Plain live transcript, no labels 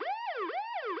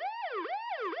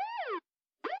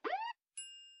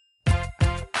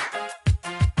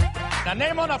The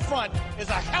name on the front is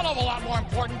a hell of a lot more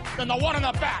important than the one on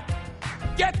the back.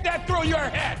 Get that through your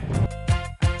head.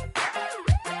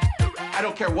 I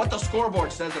don't care what the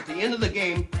scoreboard says at the end of the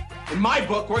game. In my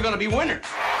book, we're going to be winners.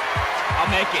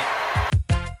 I'll make it.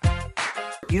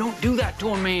 You don't do that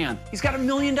to a man. He's got $1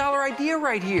 million idea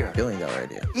right here. $1 billion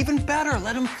idea. Even better,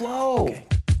 let him flow. Okay.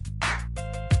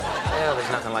 Well,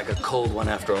 there's nothing like a cold one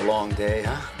after a long day,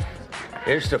 huh?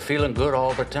 Here's to feeling good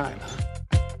all the time.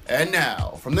 And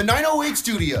now, from the 908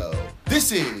 studio,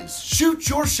 this is Shoot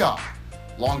Your Shot.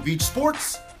 Long Beach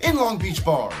Sports in Long Beach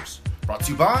Bars. Brought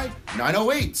to you by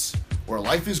 908s, where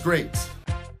life is great.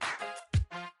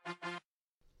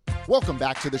 Welcome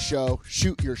back to the show,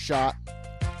 Shoot Your Shot.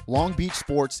 Long Beach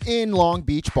Sports in Long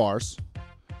Beach Bars.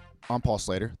 I'm Paul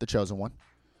Slater, the chosen one.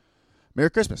 Merry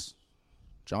Christmas.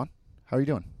 John, how are you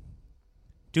doing?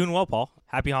 Doing well, Paul.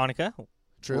 Happy Hanukkah.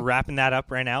 True. We're wrapping that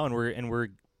up right now, and we're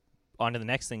on to the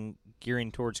next thing,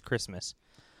 gearing towards Christmas.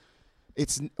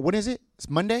 When is it? It's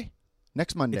Monday?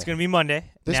 Next Monday. It's going to be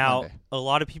Monday. This now, Monday. A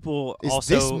lot of people Is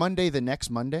also... this Monday the next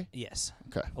Monday? Yes.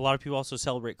 Okay. A lot of people also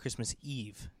celebrate Christmas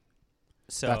Eve.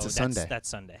 So That's a Sunday. That's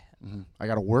Sunday. Mm-hmm. I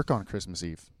got to work on Christmas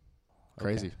Eve.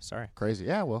 Crazy. Okay, sorry. Crazy.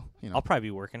 Yeah, well, you know. I'll probably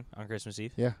be working on Christmas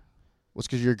Eve. Yeah. Well, it's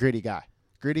because you're a gritty guy.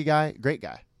 Gritty guy, great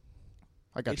guy.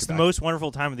 I got It's your the back. most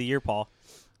wonderful time of the year, Paul.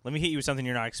 Let me hit you with something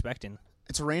you're not expecting.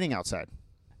 It's raining outside.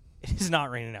 It is not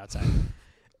raining outside.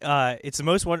 It's the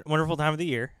most wonderful time of the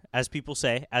year, as people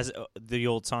say, as the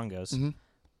old song goes. Mm-hmm.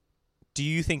 Do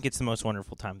you think it's the most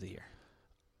wonderful time of the year?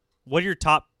 What are your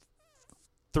top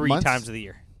 3 Months? times of the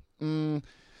year? I'm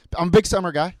a big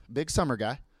summer guy.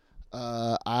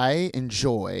 I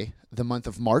enjoy the month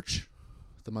of March.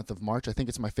 I think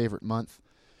it's my favorite month.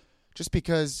 Just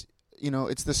because, you know,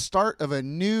 it's the start of a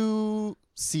new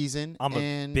season. I'm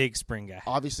and a big spring guy.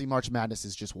 Obviously, March Madness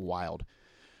is just wild.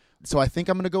 So I think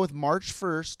I'm going to go with March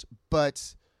first,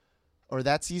 or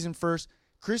that season first.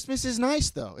 Christmas is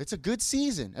nice, though. It's a good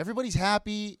season. Everybody's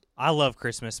happy. I love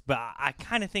Christmas, but I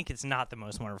kind of think it's not the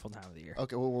most wonderful time of the year.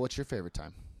 Okay, well, what's your favorite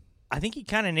time? I think you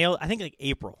kind of nailed. I think like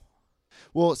April.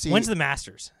 Well, see, when's the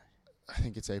Masters? I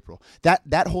think it's April.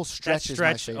 That whole stretch is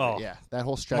my favorite. Oh. Yeah, that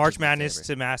whole stretch. March is my Madness favorite.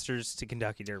 to Masters to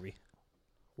Kentucky Derby.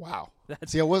 Wow.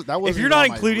 That's, See, that wasn't if you're even not on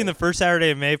my including the list. first Saturday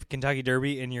of May for Kentucky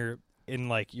Derby in your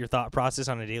thought process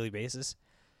on a daily basis,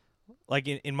 like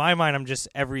in my mind, I'm just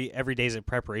every day's a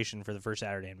preparation for the first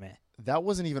Saturday in May. That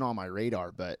wasn't even on my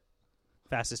radar, but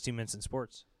Fastest 2 minutes in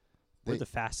sports. We're the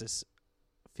fastest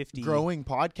 50 growing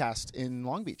podcast in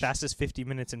Long Beach. Fastest 50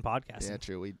 minutes in podcasting. Yeah,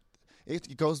 true.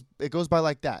 It goes by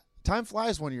like that. Time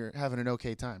flies when you're having an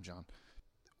okay time, John.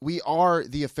 We are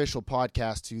the official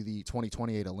podcast to the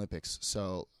 2028 Olympics,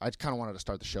 so I kind of wanted to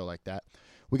start the show like that.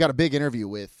 We got a big interview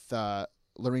with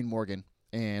Lorene Morgan,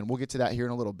 and we'll get to that here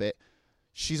in a little bit.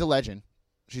 She's a legend.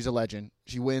 She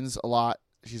wins a lot.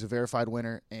 She's a verified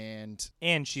winner, and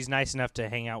she's nice enough to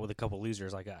hang out with a couple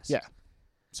losers like us. Yeah.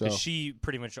 So she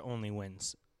pretty much only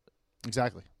wins.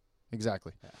 Exactly.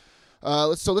 Yeah.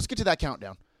 Let's get to that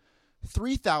countdown.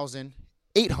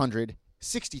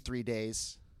 3,863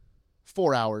 days,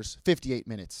 4 hours, 58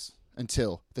 minutes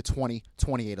until the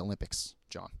 2028 Olympics.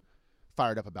 John,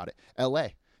 fired up about it.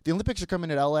 L.A. The Olympics are coming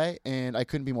to L.A., and I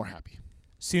couldn't be more happy.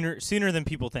 Sooner than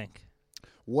people think.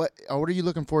 What are you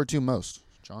looking forward to most,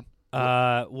 John?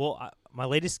 My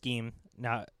latest scheme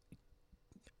now.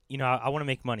 You know, I want to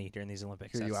make money during these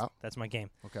Olympics. Hear you out. That's my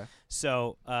game. Okay.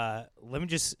 So let me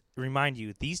just remind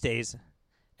you: these days,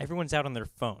 everyone's out on their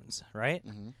phones, right?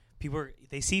 Mm-hmm. People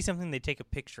they see something, they take a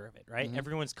picture of it, right? Mm-hmm.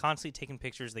 Everyone's constantly taking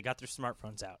pictures. They got their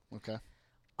smartphones out. Okay.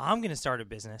 I'm going to start a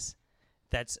business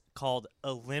that's called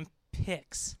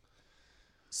Olympics.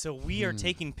 So we are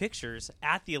taking pictures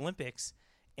at the Olympics,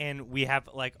 and we have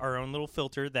like our own little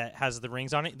filter that has the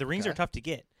rings on it. The rings are tough to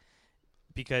get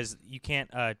because you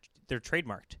can't. They're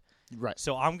trademarked. Right.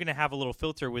 So I'm going to have a little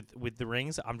filter with the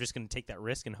rings. I'm just going to take that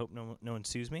risk and hope no one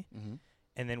sues me. Mm-hmm.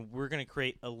 And then we're going to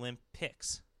create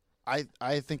Olympics. I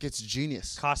think it's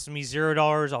genius. Costs me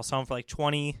 $0. I'll sell them for like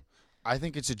 $20. I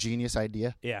think it's a genius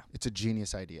idea. Yeah. It's a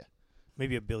genius idea.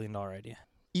 Maybe $1 billion idea.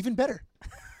 Even better.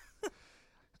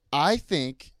 I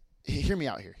think, hear me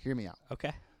out here. Hear me out.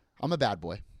 Okay. I'm a bad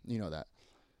boy. You know that.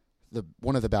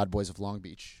 One of the bad boys of Long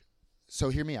Beach. So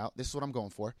hear me out. This is what I'm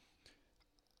going for.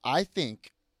 I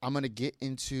think I'm going to get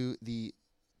into the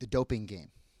doping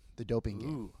game. The doping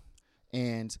game. Ooh.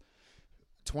 And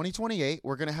 2028,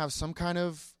 we're going to have some kind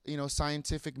of,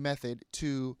 scientific method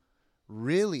to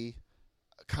really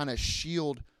kind of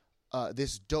shield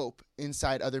this dope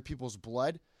inside other people's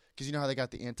blood. Because you know how they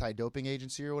got the anti-doping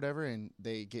agency or whatever, and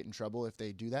they get in trouble if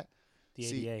they do that? The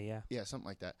ADA, yeah. Yeah, something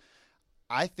like that.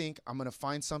 I think I'm going to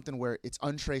find something where it's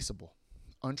untraceable.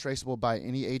 untraceable by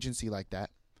any agency like that,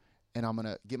 and I'm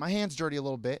gonna get my hands dirty a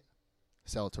little bit,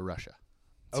 sell it to Russia.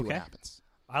 See what happens.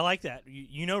 I like that.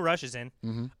 You know Russia's in.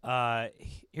 Mm-hmm.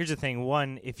 Here's the thing.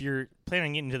 One, if you're planning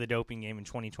on getting into the doping game in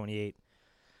 2028,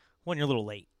 one, you're a little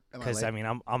late. Because, I mean,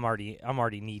 I'm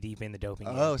already knee-deep in the doping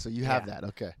game. Oh, so you have that.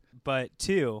 Okay. But,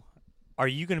 two, are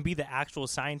you going to be the actual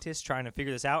scientist trying to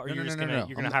figure this out, or you're just going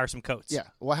to hire some coats? Yeah,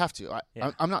 well, I have to.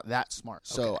 I'm not that smart,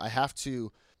 so I have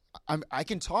to. I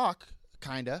can talk,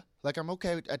 kind of. Like, I'm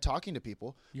okay at talking to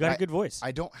people. You got a good voice.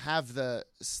 I don't have the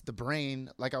brain.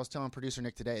 Like I was telling producer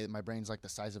Nick today, my brain's like the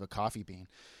size of a coffee bean.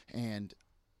 And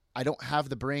I don't have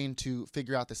the brain to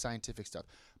figure out the scientific stuff.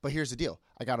 But here's the deal.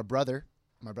 I got a brother.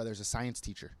 My brother's a science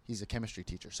teacher. He's a chemistry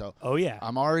teacher. So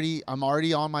I'm already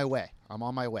on my way. I'm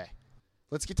on my way.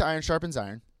 Let's get to Iron Sharpens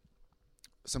Iron.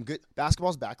 Some good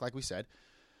basketball's back, like we said.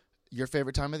 Your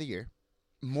favorite time of the year.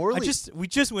 We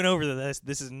just went over this.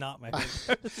 This is not my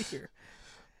favorite of the year.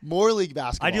 More League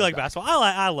basketball. I do like basketball.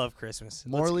 I love Christmas.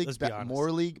 Let's be honest.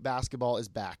 More League basketball is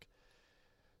back.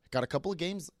 Got a couple of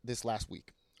games this last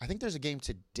week. I think there's a game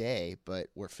today, but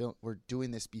we're doing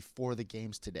this before the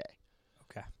games today.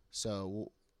 Okay.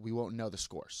 So we won't know the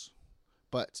scores.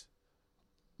 But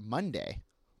Monday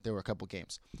there were a couple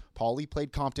games. Pauley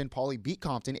played Compton. Pauley beat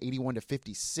Compton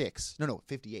 81-56. No,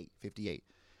 58.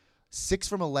 6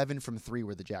 from 11 from 3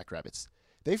 were the Jackrabbits.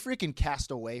 They freaking cast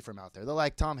away from out there. They're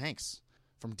like Tom Hanks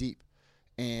from deep.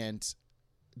 And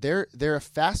they're a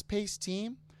fast-paced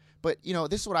team. But,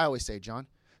 this is what I always say, John.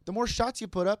 The more shots you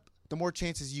put up, the more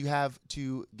chances you have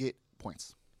to get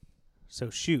points. So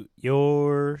shoot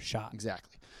your shot.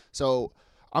 Exactly. So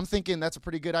I'm thinking that's a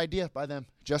pretty good idea by them.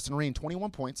 Justin Reen,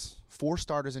 21 points, 4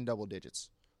 starters in double digits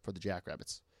for the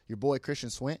Jackrabbits. Your boy Christian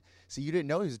Swint. See, you didn't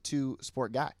know he was a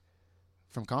 2-sport guy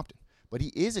from Compton. But he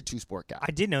is a 2-sport guy.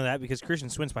 I did know that because Christian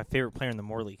Swint's my favorite player in the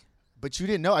Moore League. But you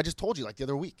didn't know. I just told you like the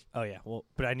other week. Oh, yeah. Well,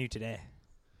 but I knew today.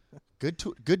 Good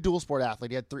dual sport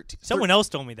athlete. He had 13. Someone else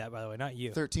told me that, by the way, not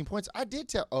you. 13 points. I did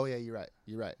tell. Oh, yeah, you're right.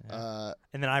 Yeah.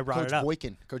 And then I brought it up.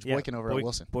 Coach Boykin over at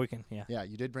Wilson. Boykin, yeah. Yeah,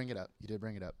 you did bring it up.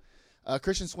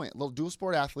 Christian Swint, little dual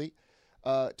sport athlete.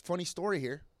 Funny story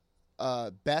here.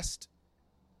 Best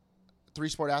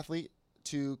 3-sport athlete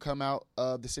to come out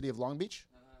of the city of Long Beach.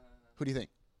 Who do you think?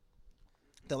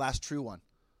 The last true one.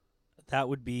 That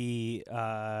would be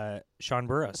Sean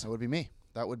Burroughs. That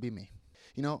would be me.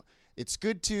 It's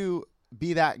good to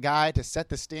be that guy to set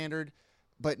the standard,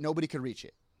 but nobody could reach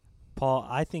it. Paul,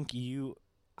 I think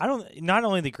not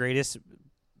only the greatest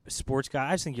sports guy,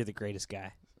 I just think you're the greatest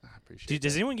guy. I appreciate it.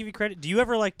 Does anyone give you credit? Do you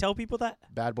ever tell people that?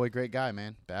 Bad boy, great guy,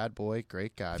 man. Bad boy,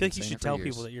 great guy. I feel like you should tell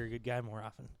people that you're a good guy more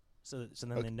often, so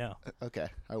then they know. Okay,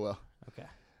 I will. Okay.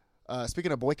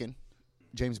 Speaking of Boykin,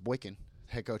 James Boykin,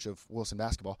 head coach of Wilson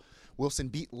basketball. Wilson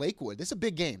beat Lakewood. This is a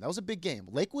big game. That was a big game.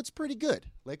 Lakewood's pretty good.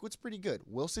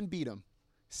 Wilson beat them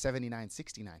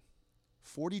 79-69.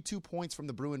 42 points from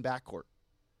the Bruin backcourt.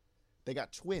 They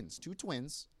got two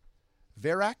twins,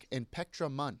 Verak and Petra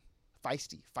Munn.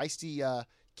 Feisty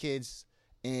kids,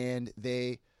 and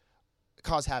they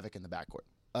cause havoc in the backcourt.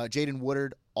 Jaden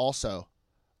Woodard also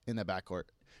in the backcourt.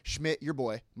 Schmidt, your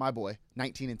boy, my boy,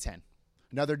 19 and 10.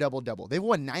 Another double-double. They've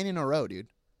won 9 in a row, dude.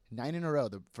 9 in a row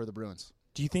for the Bruins.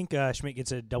 Do you think Schmidt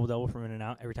gets a double-double from in and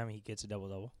out every time he gets a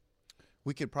double-double?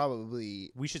 We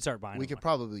should start buying. We could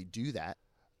probably do that.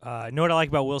 Know what I like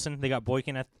about Wilson? They got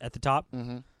Boykin at the top.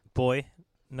 Mm-hmm. Boy,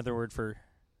 another word for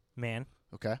man.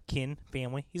 Okay. Kin,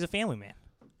 family. He's a family man.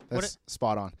 That's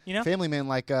spot on. Family man,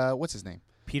 like what's his name?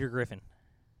 Peter Griffin.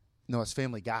 No, it's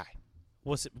Family Guy.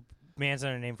 Man's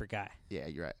not a name for guy. Yeah,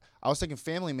 you're right. I was thinking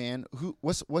Family Man.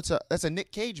 That's a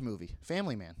Nick Cage movie.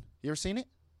 Family Man. You ever seen it?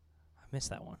 I missed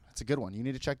that one. It's a good one. You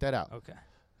need to check that out. Okay.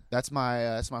 That's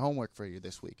my homework for you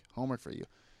this week. Homework for you.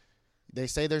 They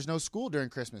say there's no school during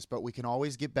Christmas, but we can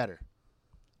always get better.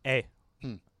 Hey.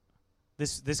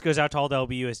 This goes out to all the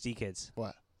LBUSD kids.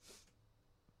 What?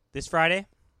 This Friday,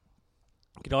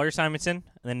 get all your assignments in, and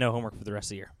then no homework for the rest of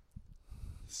the year.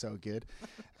 So good.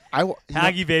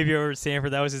 Haggy baby over at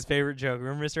Stanford. That was his favorite joke.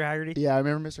 Remember Mr. Haggerty? Yeah, I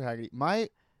remember Mr. Haggerty. No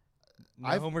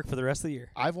homework for the rest of the year.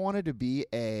 I've wanted to be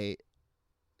a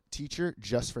teacher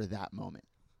just for that moment.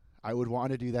 I would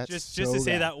want to do that just to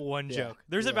say that one joke.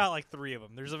 There's about 3 of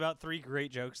them. There's about 3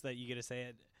 great jokes that you get to say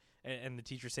it, and the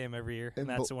teachers say them every year, and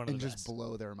that's one of the best. And just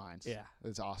blow their minds. Yeah.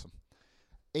 It's awesome.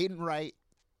 Aiden Wright,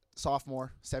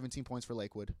 sophomore, 17 points for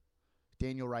Lakewood.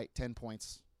 Daniel Wright, 10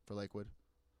 points for Lakewood.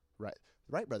 Wright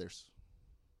brothers.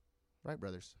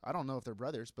 I don't know if they're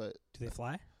brothers, but do they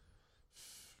fly?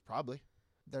 Probably.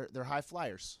 They're high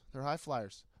flyers.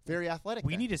 Very athletic.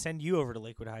 We need to send you over to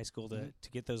Lakewood High School to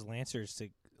get those lancers to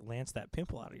lance that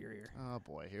pimple out of your ear. Oh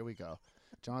boy, here we go.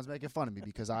 John's making fun of me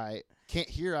because I can't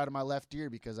hear out of my left ear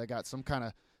because I got some kind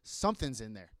of something's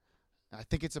in there. I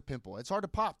think it's a pimple. It's hard to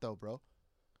pop, though, bro.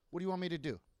 What do you want me to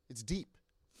do? It's deep.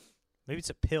 Maybe it's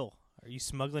a pill. Are you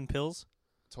smuggling pills?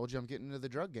 Told you I'm getting into the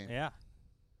drug game. Yeah.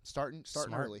 Starting Smart.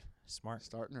 early. Smart.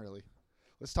 Starting early.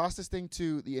 Let's toss this thing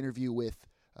to the interview with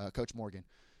Coach Morgan.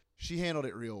 She handled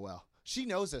it real well. She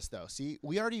knows us, though. See,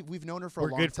 we've known her for a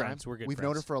long time. We're good friends. We've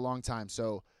known her for a long time,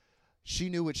 so she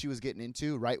knew what she was getting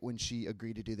into right when she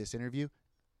agreed to do this interview.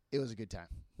 It was a good time.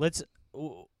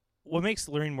 What makes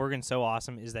Lorene Morgan so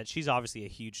awesome is that she's obviously a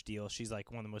huge deal. She's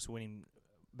like one of the most winning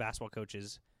basketball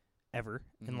coaches ever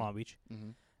in Long Beach.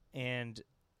 Mm-hmm. And,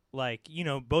 like, you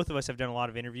know, both of us have done a lot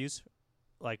of interviews,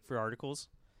 like, for articles.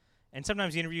 And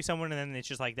sometimes you interview someone, and then it's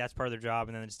just like that's part of their job,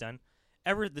 and then it's done.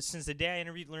 Since the day I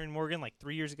interviewed Lorene Morgan, like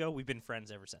 3 years ago, we've been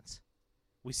friends ever since.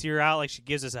 We see her out, like, she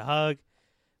gives us a hug.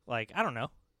 Like, I don't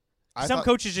know. Some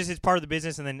coaches just, it's part of the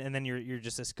business, and then you're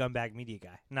just a scumbag media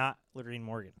guy, not Lorene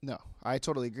Morgan. No, I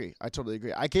totally agree.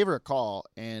 I gave her a call,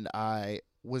 and I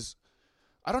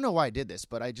don't know why I did this,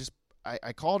 but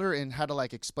I called her and had to,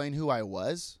 like, explain who I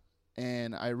was,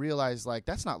 and I realized, like,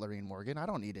 that's not Lorene Morgan. I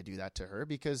don't need to do that to her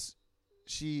because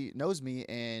she knows me,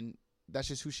 and that's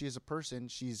just who she is as a person.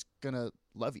 She's going to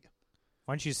love you.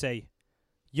 Why don't you say,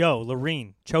 yo,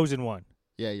 Lorene, chosen one?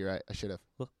 Yeah, you're right. I should have.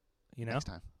 Well, you know? Next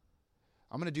time.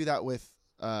 I'm going to do that with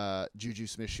Juju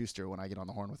Smith-Schuster when I get on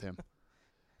the horn with him.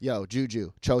 Yo,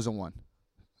 Juju, chosen one.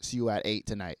 See you at 8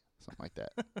 tonight. Something like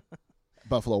that.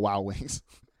 Buffalo Wild Wings.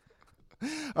 All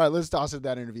right, let's toss it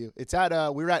that interview. It's at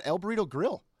we were at El Burrito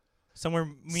Grill. Somewhere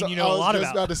you know a lot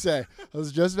about. I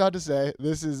was just about to say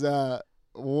this is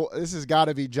this has got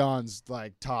to be John's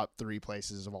like top 3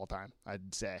 places of all time.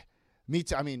 I'd say. Me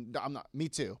too. I mean, me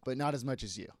too, but not as much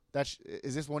as you.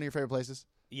 Is this one of your favorite places?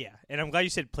 Yeah, and I'm glad you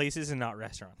said places and not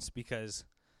restaurants because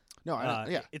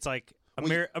it's like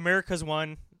America's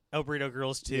one, El Burrito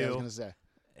Grill's 2. Yeah, I was gonna say.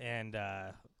 And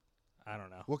I don't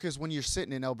know. Well, because when you're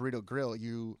sitting in El Burrito Grill,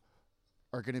 you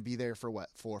are going to be there for 4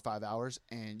 or 5 hours,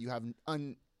 and you have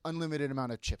unlimited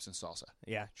amount of chips and salsa.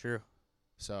 Yeah, true.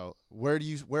 So where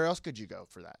else could you go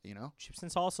for that? You know, chips and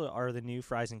salsa are the new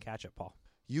fries and ketchup, Paul.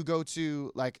 You go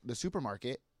to like the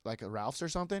supermarket, like a Ralph's or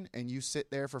something, and you sit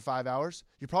there for 5 hours.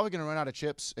 You're probably going to run out of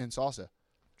chips and salsa.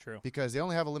 True. Because they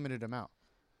only have a limited amount.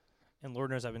 And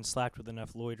Lord knows I've been slapped with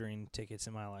enough loitering tickets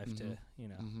in my life to,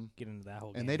 get into that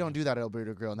whole game. And they don't do that at El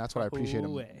Burrito Grill, and that's what I appreciate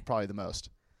them probably the most.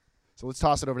 So let's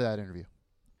toss it over to that interview.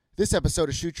 This episode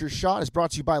of Shoot Your Shot is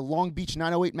brought to you by Long Beach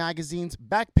 908 Magazine's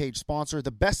backpage sponsor, the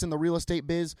best in the real estate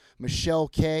biz, Michelle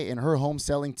Kay and her home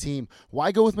selling team.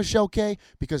 Why go with Michelle Kay?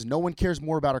 Because no one cares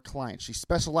more about her clients. She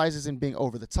specializes in being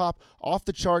over the top, off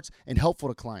the charts, and helpful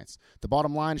to clients. The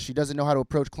bottom line is she doesn't know how to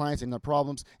approach clients and their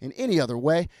problems in any other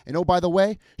way. And oh, by the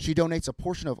way, she donates a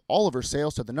portion of all of her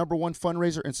sales to the #1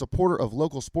 fundraiser and supporter of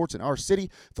local sports in our city,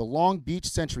 the Long Beach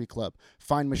Century Club.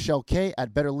 Find Michelle Kay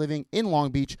at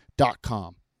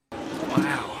betterlivinginlongbeach.com.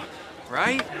 Wow.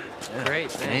 Right? Yeah,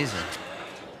 great. Amazing.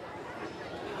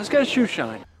 Let's get a shoe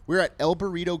shine. We're at El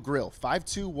Burrito Grill,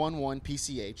 5211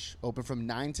 PCH, open from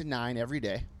 9 to 9 every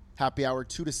day. Happy hour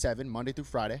 2 to 7, Monday through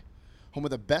Friday. Home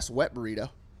of the best wet burrito.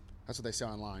 That's what they say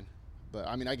online. But,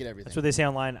 I mean, I get everything. That's what they say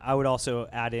online. I would also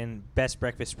add in best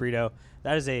breakfast burrito.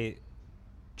 That is a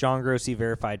John Grossi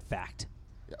verified fact.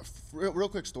 Yeah, real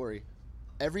quick story.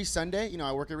 Every Sunday,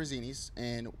 I work at Rosini's,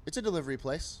 and it's a delivery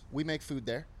place. We make food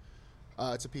there.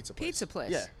 It's a pizza place. Pizza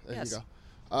place. Yeah, there you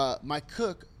go. My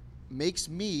cook makes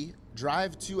me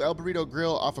drive to El Burrito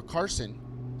Grill off of Carson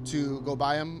to go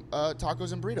buy him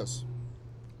tacos and burritos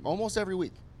almost every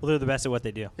week. Well, they're the best at what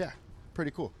they do. Yeah,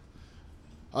 pretty cool.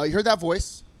 You heard that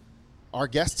voice. Our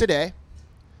guest today,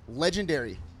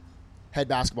 legendary head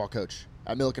basketball coach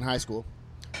at Millikan High School,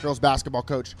 girls basketball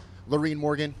coach, Lorene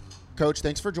Morgan. Coach,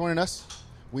 thanks for joining us.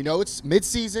 We know it's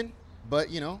mid-season,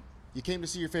 but, you came to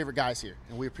see your favorite guys here,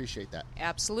 and we appreciate that.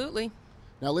 Absolutely.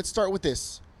 Now, let's start with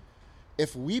this.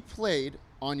 If we played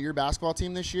on your basketball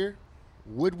team this year,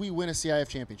 would we win a CIF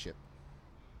championship?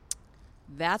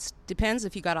 That depends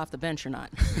if you got off the bench or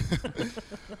not.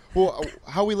 Well,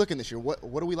 how are we looking this year? What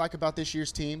do we like about this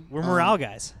year's team? We're morale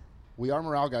guys. We are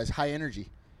morale guys, high energy.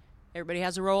 Everybody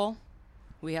has a role.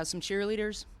 We have some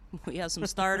cheerleaders. We have some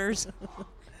starters.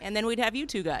 And then we'd have you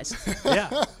two guys.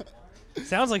 Yeah.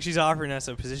 Sounds like she's offering us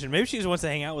a position. Maybe she just wants to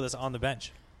hang out with us on the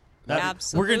bench.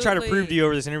 Absolutely. We're going to try to prove to you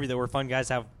over this interview that we're fun guys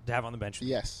to have on the bench.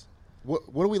 Yes.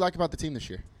 What do we like about the team this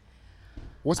year?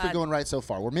 What's been going right so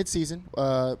far? We're mid-season,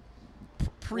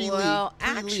 pre-league. Well,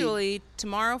 actually,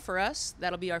 tomorrow for us,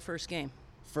 that'll be our first game.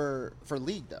 For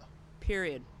league, though?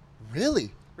 Period.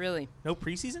 Really? Really. No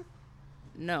preseason?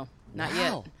 No, not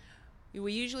Wow. yet.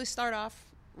 We usually start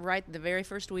off right the very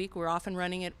first week. We're off and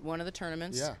running at one of the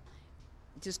tournaments. Yeah.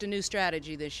 Just a new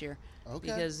strategy this year. Okay.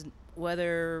 Because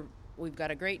whether we've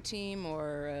got a great team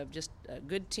or just a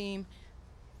good team,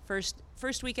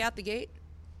 first week out the gate,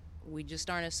 we just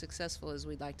aren't as successful as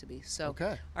we'd like to be. So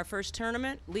Okay. our first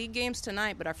tournament, league games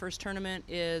tonight, but our first tournament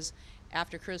is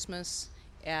after Christmas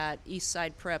at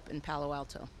Eastside Prep in Palo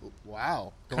Alto.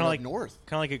 Wow. Going Kinda up like north.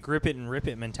 Kind of like a grip it and rip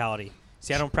it mentality.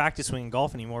 See, I don't practice swing in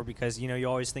golf anymore because, you know, you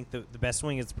always think the best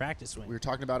swing is the practice swing. We were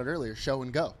talking about it earlier. Show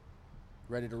and go.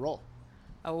 Ready to roll.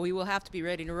 Oh, we will have to be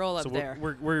ready to roll up So there.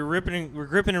 we're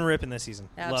gripping and ripping this season.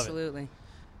 Love it. Absolutely.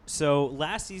 So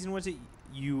last season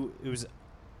it was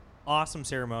awesome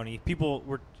ceremony. People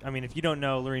were, I mean, if you don't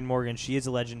know Lorene Morgan, she is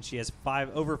a legend. She has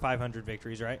over 500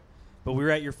 victories, right? But we were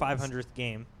at your 500th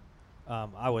game.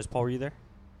 I was. Paul, were you there?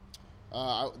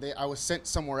 I was sent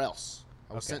somewhere else.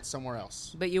 I was Okay. sent somewhere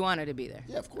else. But you wanted to be there.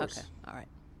 Yeah, of course. Okay. All right.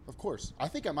 Of course. I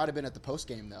think I might have been at the post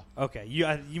game though. Okay, you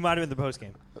might have been the post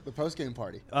game. The post game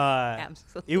party.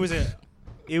 Absolutely.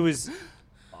 It was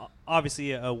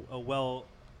obviously a well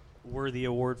worthy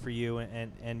award for you,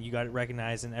 and you got it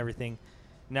recognized and everything.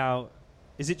 Now,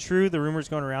 is it true the rumors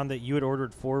going around that you had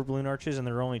ordered 4 balloon arches and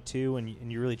there were only 2, and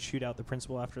you really chewed out the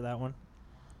principal after that one?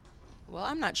 Well,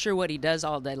 I'm not sure what he does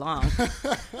all day long.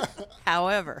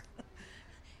 However,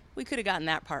 we could have gotten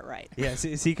that part right. Yeah,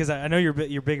 see, because I know you're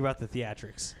big about the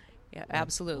theatrics. Yeah,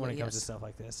 absolutely. When it comes to yes. stuff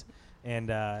like this, and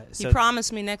He so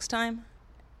promised me next time,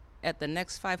 at the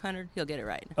next 500, he'll get it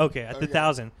right. okay at the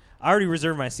 1,000. I already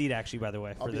reserved my seat actually. By the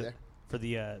way, I'll be there. for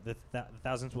the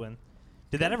 1,000th win.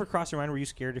 Did that ever cross your mind? Were you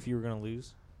scared if you were going to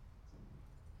lose?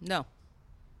 No,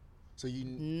 So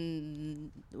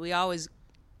you. we always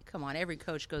come on. Every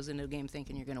coach goes into a game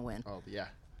thinking you're going to win. Oh yeah.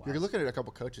 You're looking at a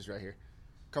couple coaches right here.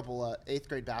 A couple 8th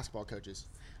grade basketball coaches.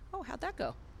 Oh, how'd that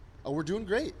go? Oh, we're doing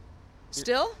great.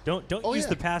 Still? Don't Oh, use yeah.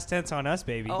 the past tense on us,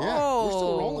 baby. Oh. Yeah, we're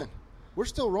still rolling. We're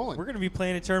still rolling. We're going to be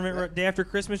playing a tournament day after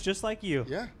Christmas, just like you.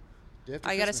 yeah. Day after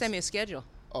I got to Christmas. send me a schedule.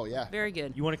 Oh yeah. Very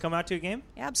good. You want to come out to a game?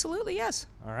 Absolutely, yes.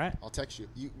 All right. I'll text you.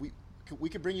 We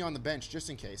could bring you on the bench just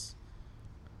in case.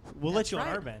 We'll That's let you on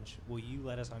right. our bench. Will you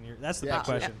let us on your? That's the Yeah, big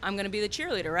question. I'm going to be the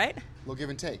cheerleader, right? We'll give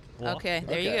and take. Well, Okay,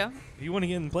 there you okay. go. If you want to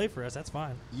get in and play for us, that's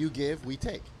fine. You give, we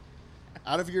take.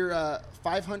 Out of your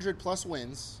 500 plus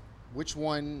wins, which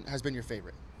one has been your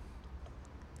favorite?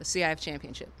 The CIF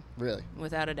championship, Really?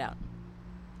 without a doubt.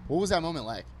 What was that moment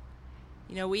like?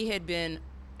 You know, we had been,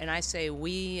 and I say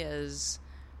we as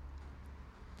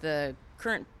the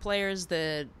current players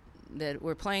that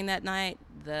were playing that night,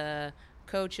 the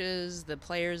coaches, the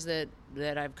players that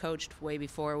I've coached way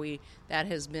before, that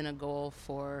has been a goal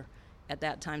for, at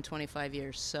that time, 25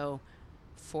 years. So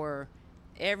for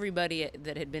everybody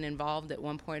that had been involved at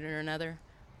one point or another,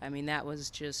 I mean, that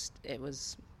was it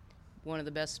was one of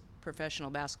the best professional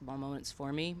basketball moments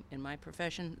for me in my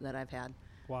profession that I've had.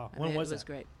 Wow. I When mean, was it was that?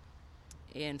 great.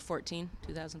 In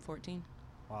 2014.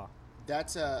 Wow.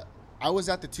 That's I was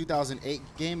at the 2008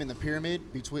 game in the Pyramid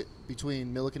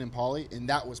between Milliken and Pauley, and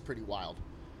that was pretty wild.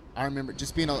 I remember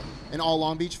just being an all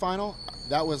Long Beach final.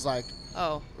 That was like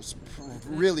Oh,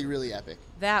 really, really epic.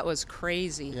 that was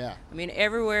crazy. Yeah. I mean,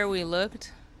 everywhere we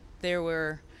looked, there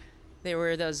were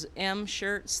those M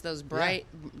shirts, those bright,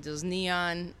 those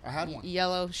neon I had one.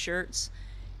 yellow shirts.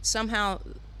 Somehow,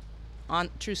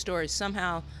 true story,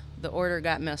 somehow the order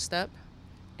got messed up.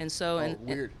 And so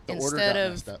Weird. The order got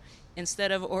messed up.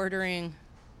 Instead of ordering,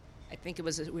 I think it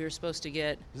was we were supposed to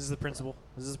get This is the principal.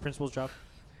 This is the principal's job.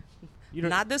 You don't,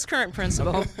 not this current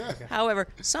principal. However,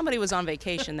 somebody was on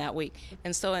vacation that week.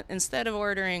 And so instead of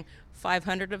ordering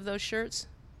 500 of those shirts,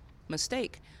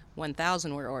 mistake,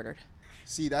 1,000 were ordered.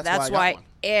 See, that's That's why I got one.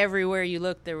 everywhere you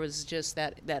looked, there was just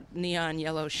that neon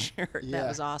yellow shirt. Yeah. That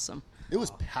was awesome. It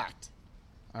was packed.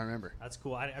 I remember. That's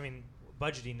cool. I mean,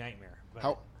 budgeting nightmare.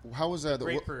 But How was the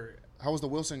great for. how was the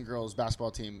Wilson girls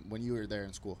basketball team when you were there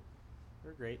in school?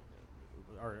 They're great.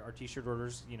 Our T-shirt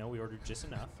orders, you know, we ordered just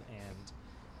enough, and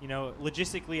you know,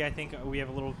 logistically, I think we have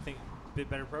a bit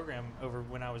better program over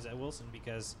when I was at Wilson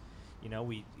because, you know,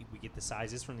 we get the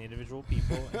sizes from the individual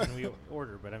people and then we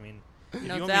order. But I mean, if you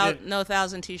want me to, No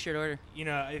 1,000 T-shirt order. you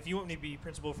know, if you want me to be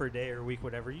principal for a day or a week,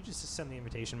 whatever, you just send the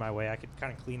invitation my way. I could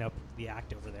kind of clean up the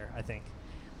act over there, I think.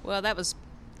 Well, that was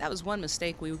one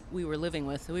mistake we were living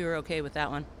with. We were okay with that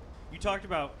one. You talked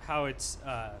about how it's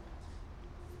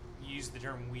you used the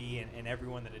term we and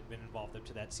everyone that had been involved up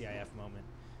to that CIF moment.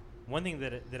 One thing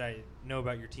that I know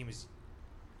about your team is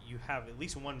you have at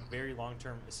least one very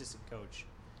long-term assistant coach,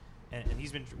 and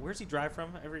he's been. Where's he drive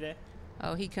from every day?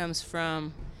 Oh, he comes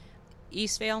from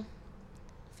Eastvale.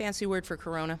 Fancy word for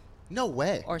Corona. No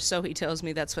way. Or so he tells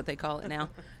me. That's what they call it now.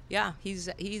 Yeah, he's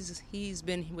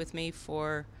been with me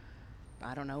for,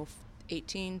 I don't know,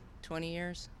 18, 20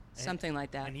 years, something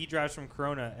like that. And he drives from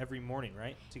Corona every morning,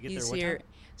 right? To get He's there. What here. time?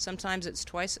 Sometimes it's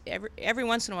twice. Every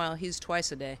once in a while, he's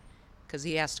twice a day, because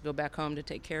he has to go back home to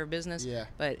take care of business. Yeah.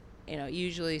 But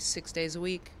usually 6 days a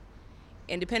week,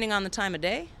 and depending on the time of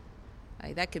day,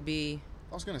 that could be.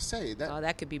 I was gonna say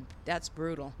that. That's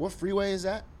brutal. What freeway is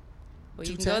that? Well,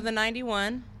 you can 210? go the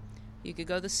 91. You could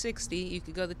go the 60. You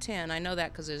could go the 10. I know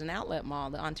that because there's an outlet mall,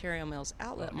 the Ontario Mills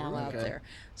outlet mall out there.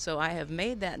 So I have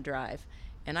made that drive,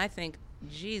 and I think,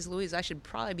 geez, Louise, I should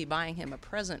probably be buying him a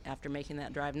present after making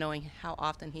that drive, knowing how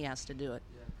often he has to do it.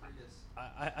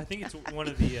 I think it's one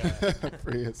of the.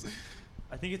 Prius.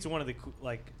 I think it's one of the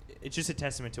it's just a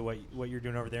testament to what you're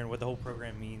doing over there and what the whole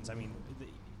program means. I mean,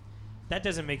 that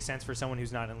doesn't make sense for someone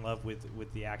who's not in love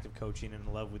with the act of coaching and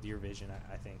in love with your vision.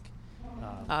 I think.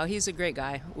 He's a great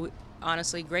guy.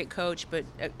 Honestly, great coach, but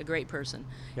a great person.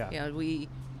 Yeah. We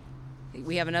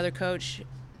have another coach,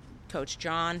 Coach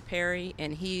John Perry,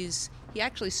 and he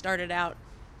actually started out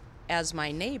as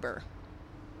my neighbor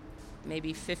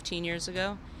maybe 15 years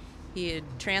ago. He had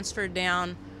transferred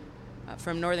down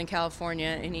from Northern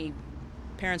California, and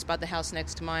parents bought the house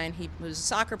next to mine. He was a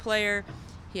soccer player.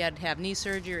 He had to have knee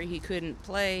surgery. He couldn't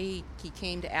play. He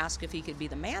came to ask if he could be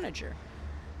the manager.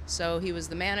 So he was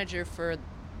the manager for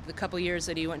the couple years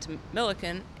that he went to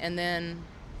Milliken, and then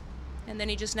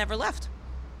he just never left.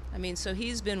 I mean, so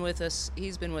he's been with us.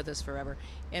 He's been with us forever,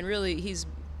 and really,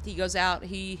 he goes out.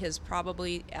 He has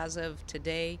probably, as of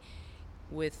today,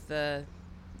 with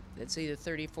it's either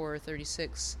 34 or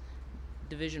 36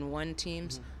 Division I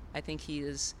teams. I think he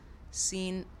has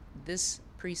seen this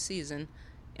preseason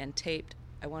and taped.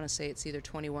 I want to say it's either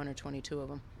 21 or 22 of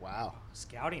them. Wow.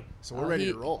 Scouting. So we're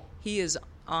ready to roll. He is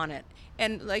on it.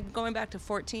 And going back to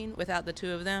 14, without the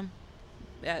two of them,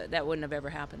 that wouldn't have ever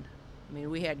happened. I mean,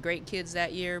 we had great kids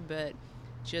that year, but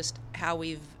just how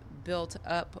we've built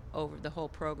up over the whole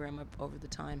program over the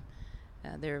time,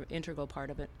 they're an integral part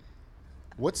of it.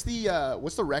 What's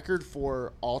the record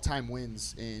for all-time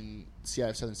wins in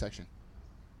CIF Southern Section?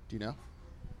 Do you know?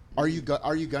 Are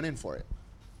you gunning for it?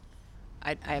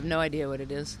 I have no idea what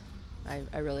it is.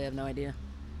 I really have no idea.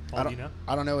 Paul, do you know?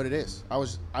 I don't know what it is.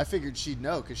 I figured she'd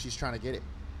know because she's trying to get it.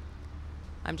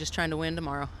 I'm just trying to win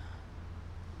tomorrow.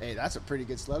 Hey, that's a pretty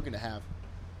good slogan to have.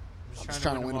 I'm just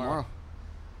trying to win tomorrow.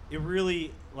 It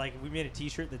really, we made a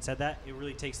T-shirt that said that. It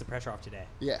really takes the pressure off today.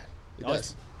 Yeah, it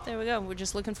does. There we go. We're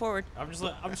just looking forward. I'm just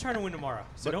trying to win tomorrow.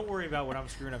 So don't worry about what I'm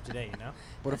screwing up today,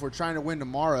 But if we're trying to win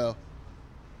tomorrow,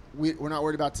 we're not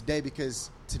worried about today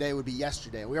because today would be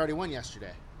yesterday. We already won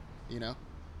yesterday,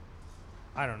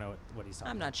 I don't know what he's talking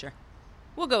about. I'm not sure.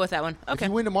 We'll go with that one. Okay. If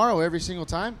you win tomorrow every single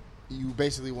time, you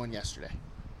basically won yesterday.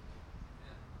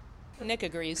 Nick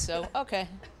agrees, so okay.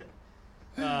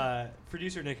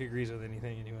 Producer Nick agrees with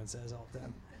anything anyone says all the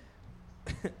time.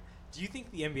 Do you think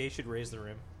the NBA should raise the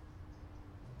rim?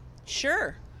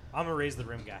 Sure. I'm a raise the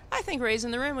rim guy. I think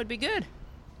raising the rim would be good.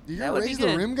 You're a raise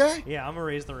the rim guy? Yeah, I'm a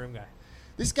raise the rim guy.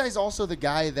 This guy's also the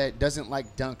guy that doesn't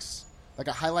like dunks. Like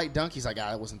a highlight dunk, he's like,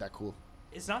 it wasn't that cool.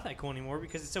 It's not that cool anymore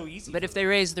because it's so easy. But if they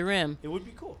raise the rim, it would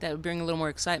be cool. That would bring a little more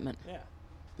excitement. Yeah.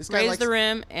 This guy raise the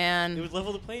rim and it would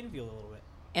level the playing field a little bit.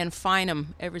 And fine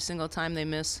them every single time they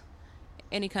miss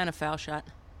any kind of foul shot.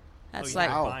 That's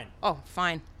fine. Oh,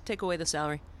 fine. Take away the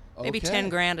salary. Maybe Okay.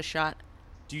 $10,000 a shot.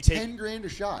 Do you take $10,000 a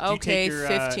shot? Okay, do you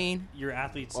take 15. Your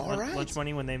athletes' right. lunch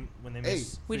money when they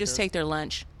miss. We just take their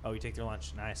lunch. Oh, you take their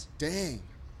lunch. Nice. Dang.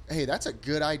 Hey, that's a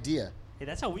good idea. Hey,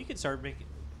 that's how we could start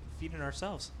feeding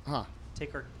ourselves. Huh.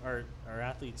 Take our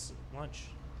athletes' lunch.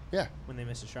 Yeah. When they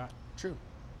miss a shot. True.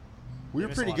 We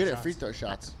were pretty good at free throw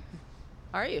shots.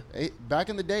 Are you? Back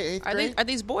in the day, 8th grade. Are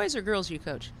these boys or girls you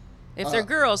coach? If they're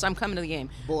girls, I'm coming to the game.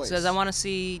 Boys. Says I want to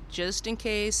see, just in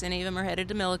case any of them are headed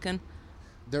to Milliken.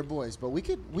 They're boys, but we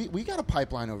got a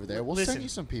pipeline over there. We'll send you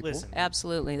some people. Listen,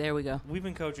 absolutely. There we go. We've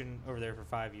been coaching over there for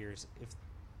 5 years. If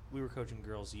we were coaching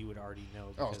girls, you would already know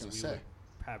because we would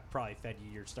have probably fed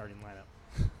you your starting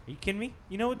lineup. Are you kidding me?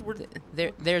 You know what?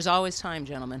 There's always time,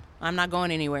 gentlemen. I'm not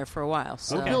going anywhere for a while.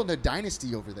 So. We're building a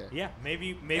dynasty over there. Yeah,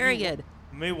 maybe. Very good.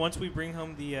 Maybe once we bring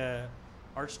home the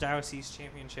Archdiocese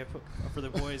Championship for the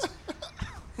boys,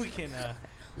 we can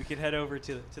head over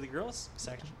to the girls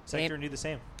sector and do the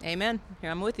same. Amen.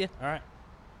 Here, I'm with you. All right.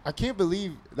 I can't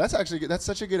believe that's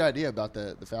such a good idea about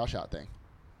the foul shot thing,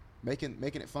 making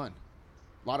it fun.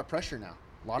 A lot of pressure now.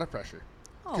 A lot of pressure.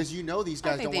 Because these guys don't want to lose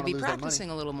their money. I think they'd be practicing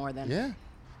a little more then. Yeah.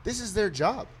 This is their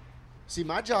job. See,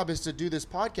 my job is to do this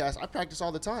podcast. I practice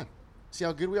all the time. See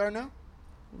how good we are now?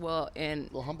 Well, and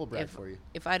little humble brag for you.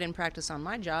 If I didn't practice on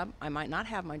my job, I might not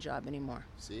have my job anymore.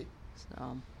 See? So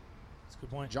That's a good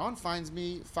point. John finds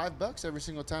me $5 every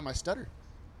single time I stutter.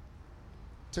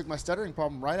 Took my stuttering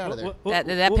problem right out of there.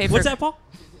 Did that pay for? What's that, Paul?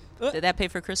 Did that pay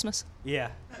for Christmas? Yeah.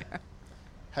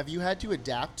 Have you had to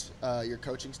adapt your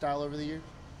coaching style over the years?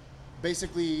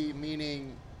 Basically,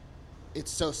 meaning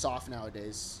it's so soft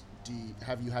nowadays.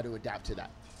 Have you had to adapt to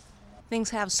that? Things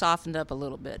have softened up a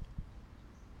little bit,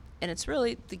 and it's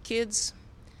really the kids.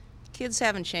 Kids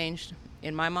haven't changed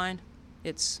in my mind.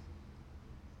 It's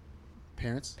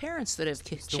Parents? parents that have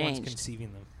It's the ones changed.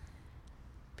 conceiving them.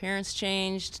 Parents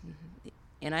changed,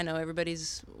 and I know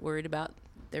everybody's worried about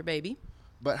their baby.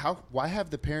 But why have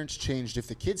the parents changed if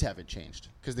the kids haven't changed?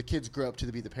 Because the kids grow up to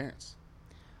be the parents.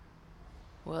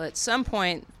 Well, at some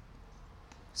point,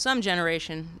 some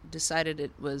generation decided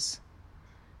it was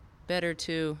better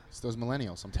to It's those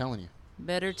millennials, I'm telling you.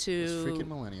 Those freaking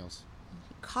millennials.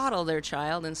 coddle their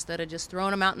child instead of just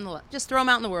throwing them out in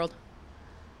the world.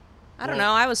 I don't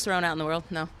know. I was thrown out in the world.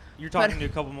 No. You're talking to a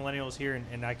couple millennials here,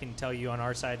 and I can tell you on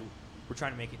our side, we're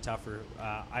trying to make it tougher.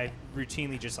 I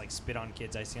routinely just like spit on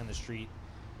kids I see on the street.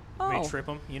 May Oh. trip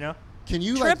them, you know? Can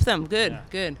you Trip them. Good. Yeah.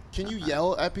 Good. Can you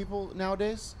yell at people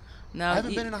nowadays? No. I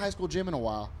haven't been in a high school gym in a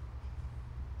while.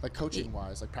 Like coaching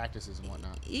wise, like practices and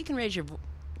whatnot. You can raise your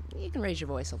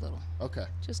voice a little, Okay.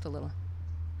 just a little.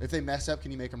 If they mess up,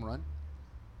 can you make them run?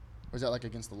 Or is that like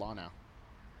against the law now?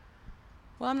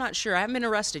 Well, I'm not sure. I haven't been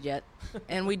arrested yet,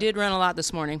 and we did run a lot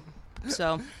this morning.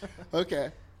 So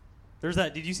Okay. There's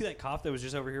that. Did you see that cop that was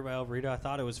just over here by El Burrito? I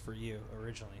thought it was for you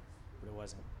originally, but it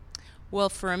wasn't. well,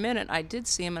 for a minute I did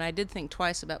see him, and I did think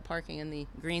twice about parking in the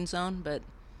green zone, but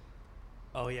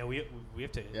Oh yeah, we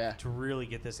have to to really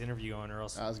get this interview on, or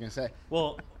else. I was gonna say.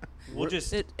 Well, we'll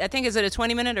just I think is it a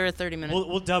 20-minute or a 30-minute?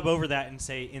 we'll dub over that and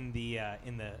say in the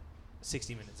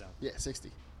 60-minute zone. Yeah, 60.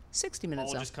 60-minute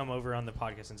We'll zone. just come over on the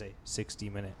podcast and say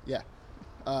 60-minute. Yeah.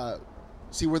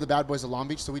 See, we're the bad boys of Long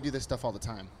Beach, so we do this stuff all the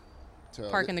time. So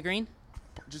Park in the green.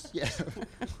 Just yeah.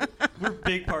 We're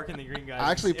big park in the green guys.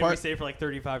 I actually and we stay for like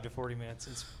 35 to 40 minutes.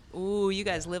 It's, Ooh, you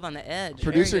guys live on the edge. Very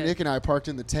Producer good. Nick and I parked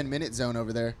in the 10-minute zone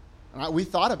over there. And we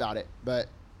thought about it, but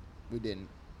we didn't.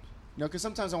 No, because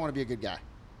sometimes I want to be a good guy.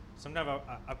 sometimes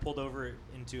I pulled over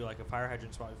into like a fire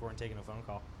hydrant spot before and taken a phone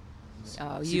call.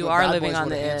 Oh, See, you but are bad living boys on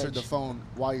the would've edge. answered the phone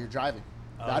while you're driving.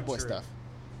 Oh, Bad boy true. stuff.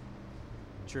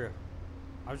 True.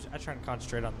 I trying to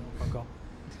concentrate on the phone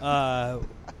call.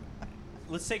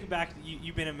 Let's take it back.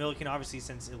 You've been at Milliken obviously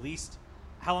since at least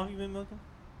how long have you been at Milliken?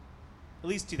 At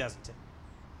least 2010.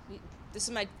 This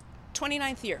is my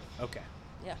 29th year. Okay.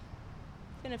 Yeah,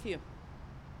 been a few.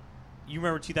 You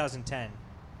remember 2010,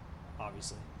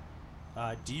 obviously.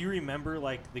 Do you remember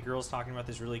like the girls talking about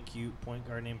this really cute point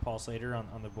guard named Paul Slater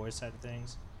on the boys' side of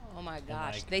things? Oh my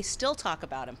gosh, like- they still talk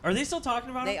about him. Are they still talking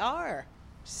about They him? are.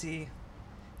 See,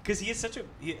 because he is such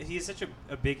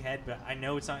a big head, but I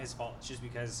know it's not his fault. It's just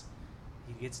because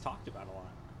he gets talked about a lot.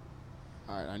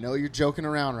 All right, I know you're joking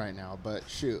around right now, but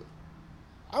shoot.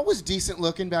 I was decent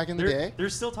looking back in the day. They're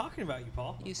still talking about you,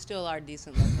 Paul. You still are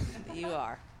decent looking. You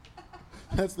are.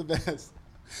 That's the best.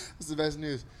 That's the best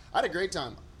news. I had a great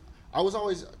time. I was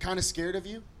always kind of scared of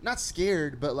you. Not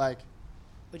scared, but like,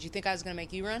 Would you think I was going to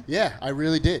make you run? yeah, I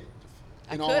really did.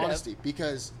 I In all could've. honesty,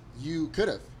 because you could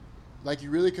have. Like, you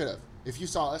really could have. If you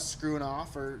saw us screwing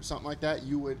off or something like that,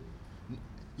 you wouldn't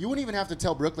even have to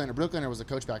tell Brooklander. Brooklander was a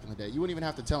coach back in the day. You wouldn't even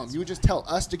have to tell him. You would just tell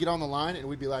us to get on the line, and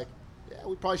we'd be like, yeah,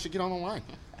 we probably should get on the line.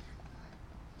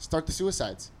 Start the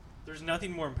suicides. There's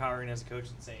nothing more empowering as a coach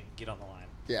than saying, get on the line.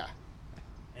 Yeah.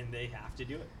 And they have to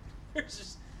do it. It's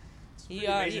just it's pretty You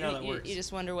are. amazing how that works. You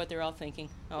just wonder what they're all thinking.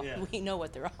 Oh, Yeah. we know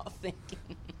what they're all thinking.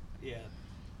 Yeah.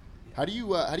 How do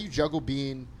you juggle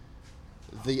being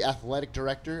the athletic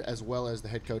director as well as the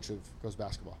head coach of girls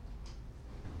basketball?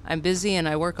 I'm busy and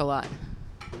I work a lot.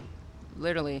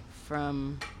 Literally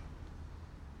from,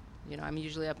 I'm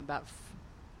usually up about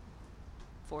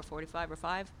 4:45 or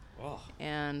 5 Oh.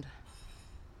 and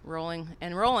rolling.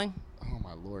 Oh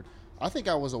my Lord! I think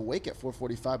I was awake at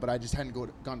 4:45, but I just hadn't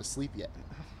gone to sleep yet.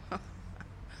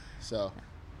 So,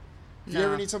 if you No.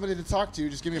 ever need somebody to talk to,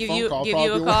 just give me a Give phone you- call. give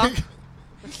Probably you a call? awake.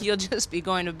 You'll just be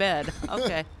going to bed.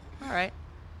 Okay. All right.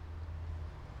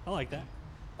 I like that.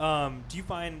 Do you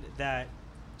find that?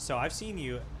 So I've seen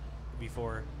you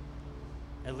before,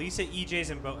 at least at EJ's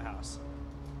and Boathouse.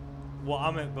 Well,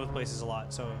 I'm at both places a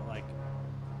lot, so like,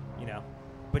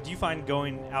 But do you find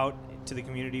going out to the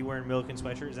community wearing Milliken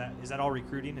sweatshirt is that all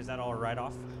recruiting? Is that all a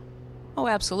write-off? Oh,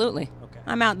 absolutely. Okay.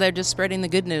 I'm out there just spreading the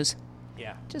good news,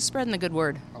 Yeah, just spreading the good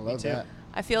word. I love too. that.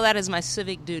 I feel that is my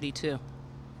civic duty too.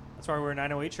 that's why I wear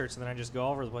 908 shirts and then I just go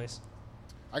all over the place.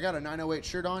 I got a 908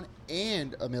 shirt on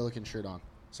and a Milliken shirt on.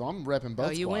 So I'm repping both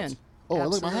Oh, you squads. win. Oh,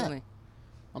 look at my hat. Absolutely.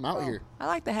 I'm out here. I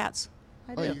like the hats.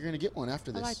 I Oh, do. you're going to get one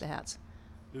after I this. like the hats.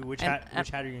 Ooh, which And-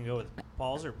 hat are you gonna go with?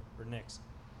 Paul's or Nick's?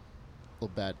 Little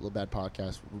bad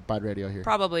podcast. Bad radio here.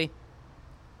 Probably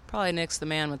Nick's the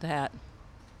man with the hat.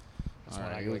 That's All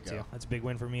what right, I here go we with go. too. That's a big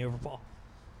win for me over Paul.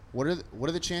 What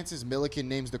are the chances Milliken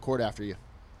names the court after you?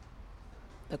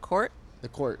 The court, The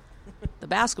court. the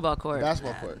basketball court. The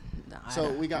basketball court. I So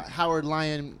don't- we got Howard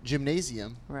Lyon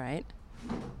Gymnasium. right.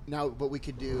 Now, but we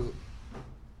could do,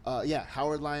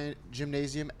 Howard Lyon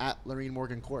Gymnasium at Lorene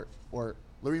Morgan Court, or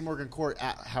Lorene Morgan Court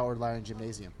at Howard Lyon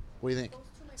Gymnasium. What do you think?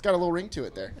 It's got a little ring to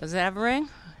it there. Does it have a ring?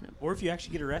 Or if you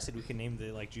actually get arrested, we can name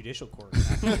the judicial court.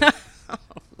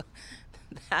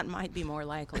 That might be more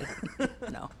likely.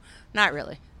 No, not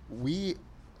really.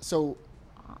 So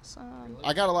Awesome.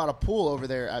 I got a lot of pool over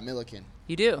there at Milliken.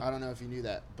 You do. I don't know if you knew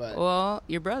that, but Well,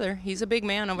 your brother, he's a big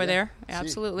man over yeah. there. See,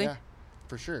 Absolutely. yeah,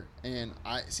 for sure. And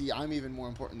I'm even more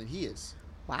important than he is,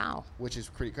 Wow. which is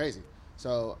pretty crazy.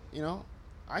 So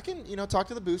I can talk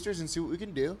to the boosters and see what we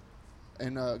can do,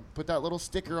 and put that little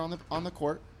sticker on the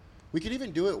court. We could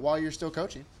even do it while you're still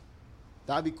coaching.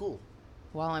 That'd be cool.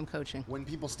 While I'm coaching. When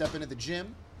people step into the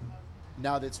gym,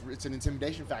 now it's an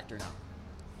intimidation factor now.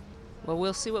 Well,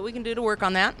 we'll see what we can do to work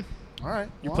on that. All right.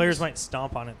 Your well, players might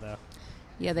stomp on it though.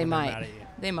 Yeah, they When they're might. mad at you.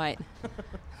 They might.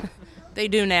 They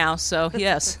do now, so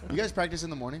yes. You guys practice in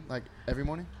the morning, like every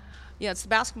morning? Yeah, it's the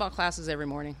basketball classes every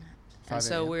morning. 5 And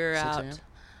so a.m., we're 6 out.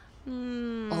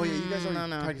 a.m.? Oh yeah, you guys are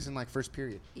no. practicing like first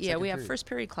period. Yeah, second we have period. first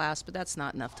period class, but that's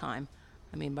not enough time.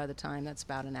 I mean, by the time that's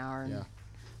about an hour. And Yeah.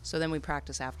 So then we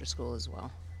practice after school as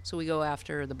well. So we go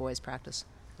after the boys' practice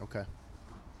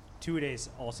 2 days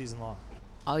all season long.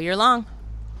 all year long.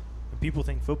 And people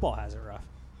think football has it rough.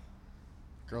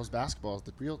 Girls basketball is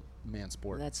the real man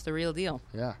sport. That's the real deal.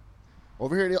 Yeah.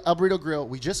 Over here at El Burrito Grill,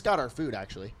 we just got our food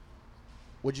actually.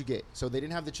 What'd you get? So they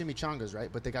didn't have the chimichangas, right?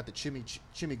 But they got the chimi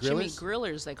Jimmy grillers.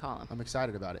 grillers, they call them. I'm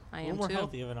excited about it. I A little am more too.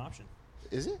 healthy of an option.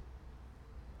 Is it?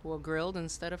 Well, grilled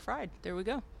instead of fried. There we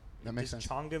go. That makes Does sense.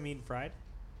 chonga mean fried?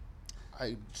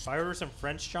 I, If I order some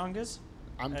French chongas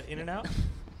I'm at In-N-Out,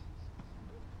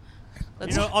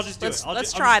 Let's, I'll just do let's, it. I'm let's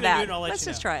just try gonna do it that. and I'll let Let's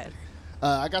you just know. try it.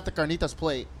 I got the carnitas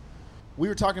plate. We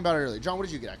were talking about it earlier. John, what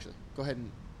did you get actually? Go ahead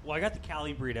and. Well, I got the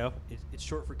Cali burrito. It's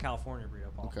short for California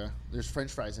burrito, Paul. Okay. There's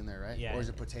French fries in there, right? Yeah. Or is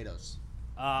it potatoes?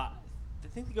 I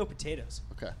think they go potatoes,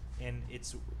 Okay. and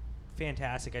it's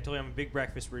fantastic. I told you I'm a big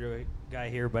breakfast burrito guy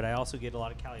here, but I also get a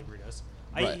lot of Cali burritos.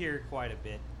 I Right. eat here quite a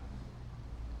bit,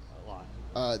 a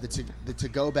lot. The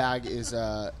to-go bag is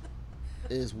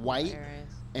white,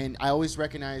 Hilarious. and I always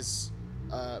recognize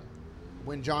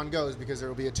when John goes because there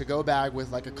will be a to-go bag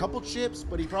with like a couple chips,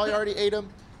 but he probably already ate them,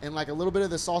 and like a little bit of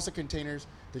the salsa containers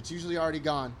that's usually already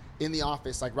gone in the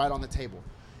office, like right on the table.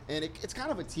 And it's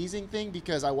kind of a teasing thing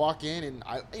because I walk in and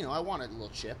I want a little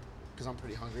chip because I'm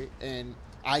pretty hungry, and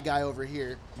guy over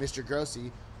here, Mr.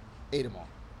 Grossi, ate them all.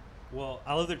 Well,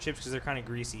 I love their chips because they're kind of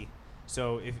greasy.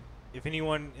 So if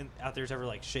anyone out there's ever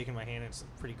like shaking my hand and it's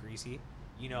pretty greasy,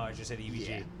 I just said EBG.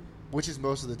 Yeah. Which is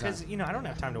most of the time. Because I don't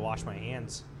have time to wash my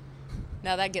hands.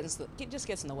 Now that just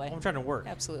gets in the way. I'm trying to work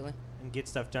Absolutely. and get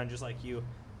stuff done just like you.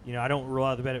 I don't roll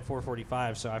out of the bed at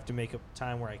 4:45, so I have to make up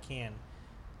time where I can.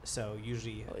 So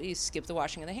usually Well, you skip the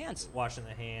washing of the hands. washing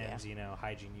the hands,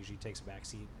 hygiene usually takes a back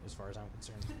seat as far as I'm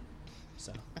concerned.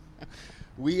 So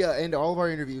We end all of our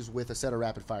interviews with a set of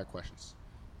rapid fire questions.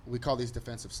 We call these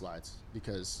defensive slides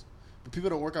because people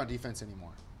don't work on defense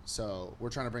anymore. So we're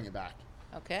trying to bring it back.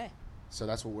 Okay. So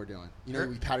that's what we're doing. Sure.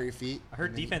 We paddle your feet. I heard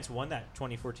and then defense won that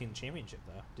 2014 championship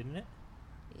though, didn't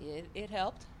it? It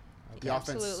helped. The offense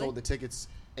Absolutely. sold the tickets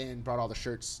and brought all the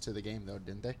shirts to the game, though,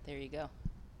 didn't they? There you go.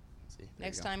 See, there you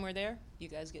Next go. time we're there, you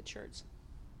guys get shirts.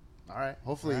 All right.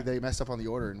 Hopefully All right. they messed up on the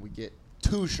order and we get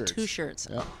 2 shirts. 2 shirts.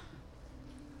 Yep.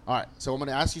 All right. So I'm going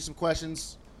to ask you some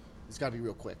questions. It's got to be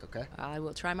real quick, okay? I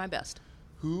will try my best.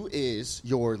 Who is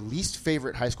your least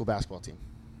favorite high school basketball team?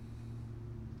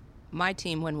 My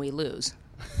team when we lose.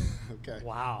 Okay.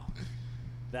 Wow.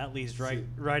 That leads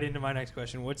right into my next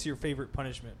question. What's your favorite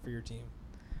punishment for your team?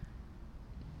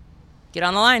 Get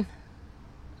on the line.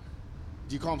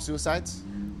 Do you call them suicides?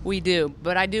 We do,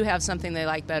 but I do have something they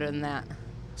like better than that.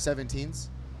 17s?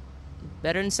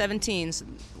 Better than 17s.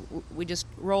 We just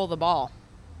roll the ball.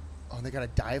 Oh, and they got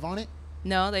to dive on it?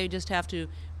 No, they just have to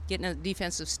get in a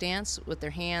defensive stance with their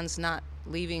hands not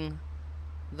leaving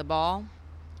the ball,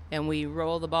 and we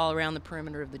roll the ball around the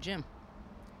perimeter of the gym.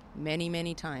 Many,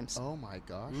 many times. Oh, my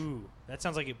gosh. Ooh, that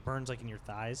sounds like it burns like in your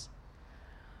thighs.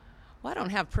 Well, I don't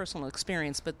have personal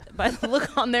experience, but by the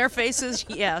look on their faces,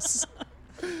 yes.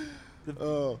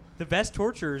 The best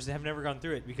torturers have never gone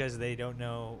through it because they don't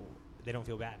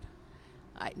feel bad.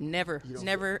 I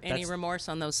never any remorse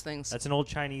on those things. That's an old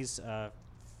Chinese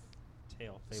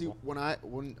tale. See, Fable.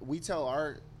 when we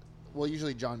tell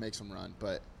usually John makes them run,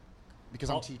 but because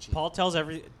I'm teaching. Paul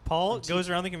goes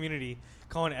around the community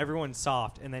calling everyone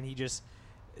soft, and then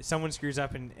someone screws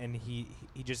up and he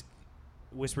just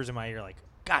whispers in my ear like,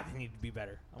 God, they need to be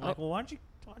better. I'm like, well, why don't you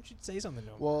say something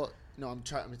to him? Well, no, I'm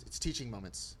trying. It's teaching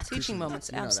moments. Teaching moments,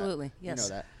 you know absolutely. That. Yes. You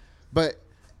know that. But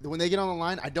when they get on the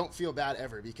line, I don't feel bad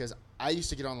ever because I used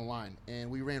to get on the line and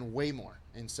we ran way more,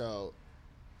 and so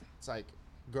it's like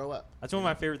grow up. That's one of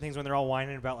my favorite things when they're all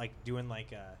whining about like doing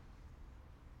like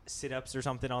sit-ups or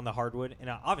something on the hardwood, and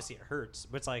obviously it hurts,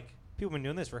 but it's like people have been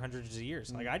doing this for hundreds of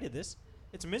years. Like I did this,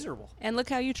 it's miserable. And look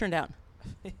how you turned out.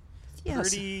 Yes.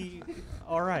 Pretty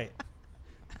all right.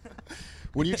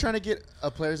 When you're trying to get a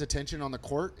player's attention on the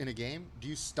court in a game, do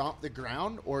you stomp the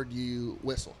ground or do you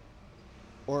whistle?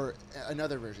 Or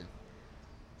another version?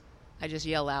 I just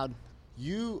yell loud.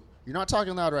 You're not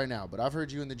talking loud right now, but I've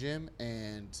heard you in the gym,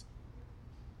 and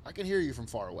I can hear you from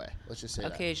far away. Let's just say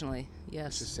Occasionally, that. yes.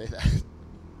 Let's just say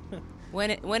that.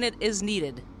 when it is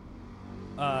needed.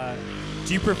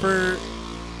 Do you prefer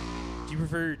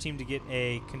your team to get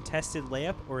a contested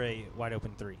layup or a wide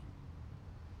open three?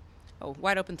 Oh,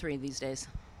 wide open three these days.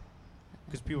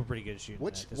 Because people are pretty good at shooting.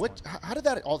 How did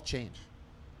that all change?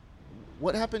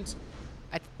 What happened?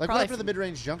 What happened to the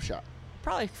mid-range jump shot?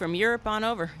 Probably from Europe on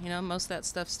over. You know, most of that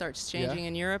stuff starts changing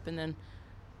in Europe and then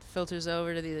filters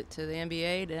over to the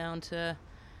NBA, down to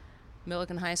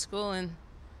Millikan High School, and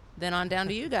then on down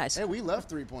to you guys. Hey, we love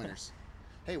three-pointers.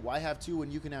 Hey, why have two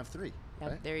when you can have three?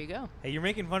 Right? There you go. Hey, you're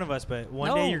making fun of us, but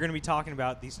one day you're going to be talking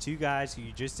about these two guys who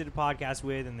you just did a podcast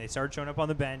with, and they started showing up on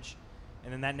the bench.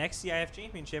 And then that next CIF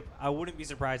championship, I wouldn't be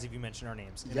surprised if you mentioned our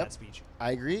names in that speech.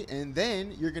 I agree. And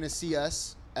then you're going to see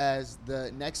us as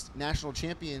the next national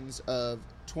champions of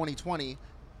 2020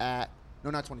 not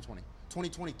 2020,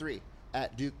 2023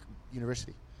 at Duke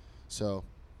University. So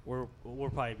we'll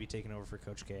probably be taking over for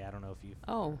Coach K. I don't know if you.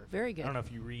 Oh, very good. I don't know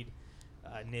if you read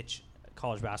niche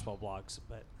college basketball blogs,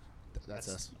 but that's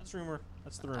us. That's rumor.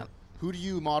 That's the rumor. Who do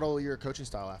you model your coaching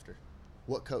style after?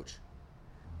 What coach?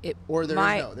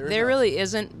 There really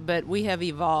isn't, but we have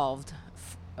evolved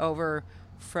over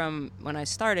from when I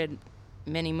started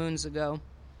many moons ago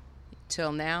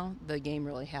till now. The game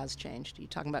really has changed. You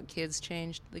talking about kids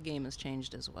changed? The game has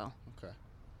changed as well. Okay.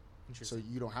 So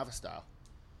you don't have a style?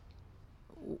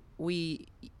 We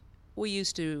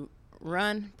used to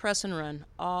press and run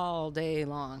all day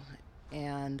long,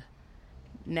 and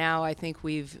now I think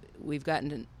we've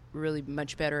gotten really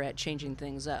much better at changing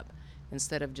things up.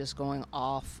 Instead of just going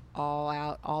all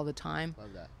out all the time.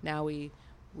 Love that. Now we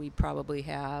probably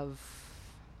have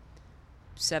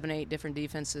 7-8 different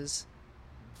defenses,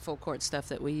 full court stuff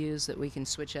that we use that we can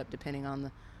switch up depending on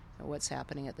what's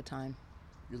happening at the time.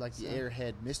 You're like the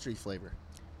Airhead mystery flavor.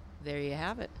 There you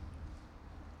have it.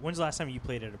 When's the last time you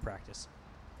played at a practice?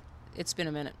 It's been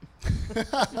a minute.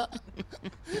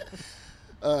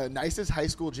 Nicest high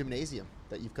school gymnasium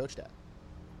that you've coached at?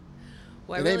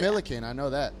 Well, it ain't Millikan, I know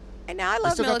that. And now I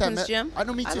love Millikan's gym. I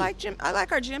know, me too. I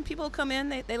like our gym. People come in,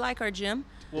 they like our gym.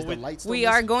 We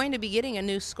are going to be getting a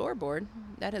new scoreboard.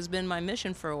 That has been my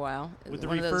mission for a while. With the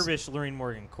refurbished Lorraine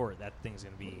Morgan court, that thing's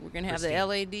going to be We're going to have the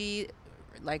LED,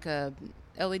 like a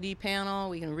LED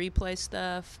panel. We can replay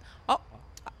stuff. Oh,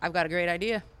 I've got a great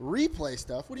idea. Replay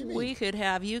stuff? What do you mean? We could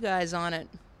have you guys on it.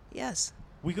 Yes.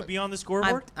 We could be on the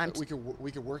scoreboard? We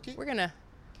could work it? We're going to.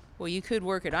 Well, you could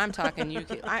work it. I'm talking. You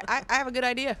could. I have a good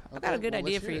idea. I've got a good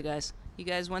idea for you guys. You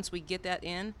guys, once we get that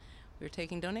in, we're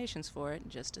taking donations for it,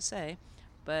 just to say.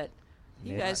 But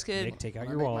you guys could. Nick, take out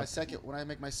your wallet. When I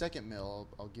make my second mill,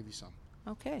 I'll give you some.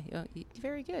 Okay.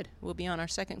 Very good. We'll be on our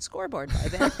second scoreboard by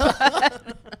then.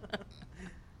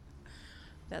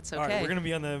 That's okay. All right, we're going to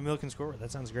be on the Millikan scoreboard.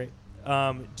 That sounds great. Do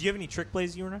you have any trick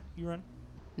plays you run?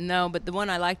 No, but the one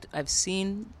I've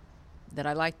seen that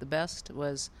I liked the best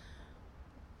was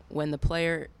when the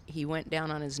player, he went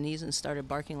down on his knees and started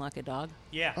barking like a dog.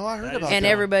 Yeah. Oh, I heard about that. And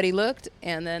everybody looked,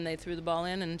 and then they threw the ball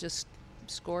in and just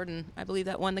scored, and I believe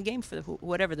that won the game for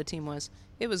whatever the team was.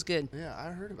 It was good. Yeah,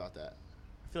 I heard about that.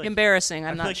 Embarrassing,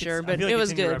 I'm not sure, but it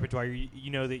was good. Your repertoire.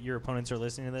 You know that your opponents are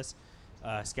listening to this,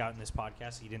 scouting this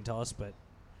podcast. He didn't tell us, but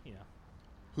you know.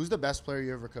 Who's the best player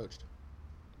you ever coached?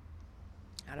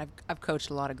 And I've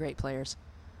coached a lot of great players.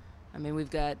 I mean, we've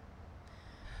got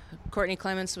Courtney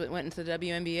Clements went into the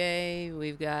WNBA.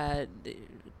 We've got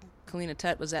Kalina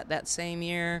Tutt was at that same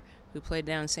year, who played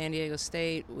down in San Diego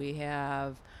State. We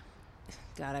have,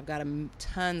 I've got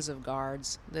tons of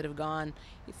guards that have gone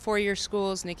 4-year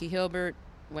schools. Nikki Hilbert,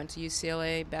 went to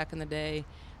UCLA back in the day.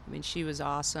 I mean, she was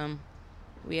awesome.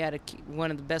 We had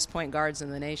one of the best point guards in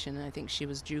the nation, and I think she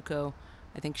was JUCO.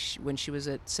 I think when she was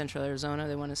at Central Arizona,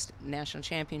 they won a national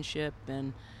championship,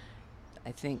 and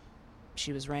I think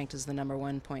she was ranked as the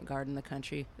 #1 point guard in the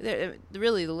country.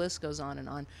 Really, the list goes on and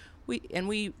on.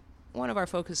 One of our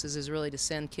focuses is really to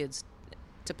send kids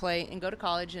to play and go to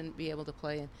college and be able to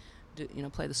play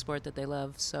and play the sport that they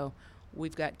love. So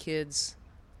we've got kids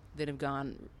that have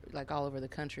gone like all over the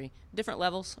country, different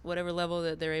levels, whatever level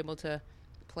that they're able to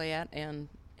play at and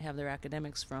have their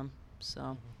academics from.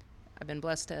 So I've been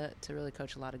blessed to really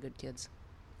coach a lot of good kids.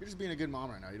 You're just being a good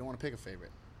mom right now. You don't want to pick a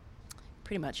favorite.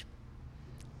 Pretty much.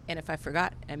 And if I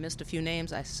forgot, I missed a few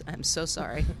names, I'm so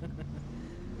sorry.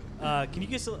 Can you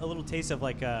give us a little taste of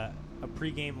like a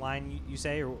pregame line you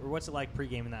say, or what's it like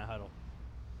pregame in that huddle?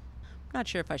 I'm not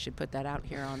sure if I should put that out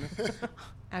here on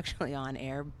actually on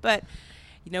air, but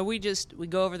we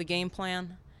go over the game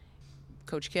plan.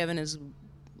 Coach Kevin has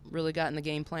really gotten the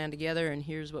game plan together, and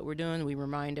here's what we're doing. We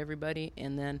remind everybody,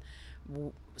 and then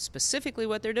specifically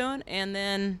what they're doing, and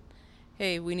then,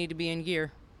 hey, we need to be in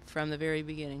gear from the very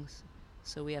beginnings.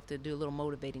 So we have to do a little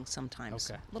motivating sometimes.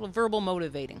 Okay. A little verbal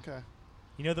motivating. Okay.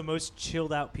 The most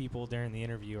chilled out people during the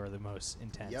interview are the most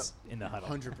intense in the huddle.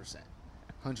 100%.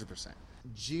 100%.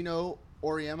 Gino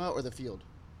Auriemma or the field?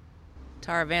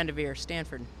 Tara Vanderveer,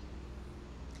 Stanford.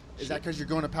 Is that because you're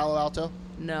going to Palo Alto?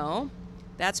 No.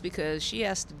 That's because she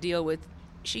has to deal with,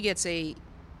 she's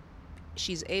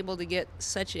able to get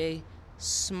such a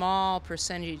small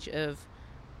percentage of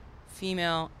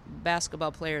female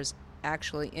basketball players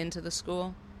actually into the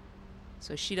school.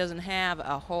 So she doesn't have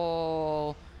a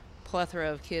whole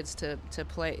plethora of kids to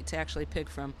actually pick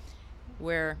from.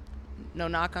 Where, no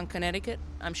knock on Connecticut,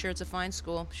 I'm sure it's a fine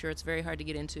school. I'm sure it's very hard to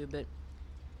get into, but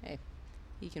hey,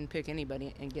 he can pick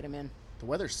anybody and get them in. The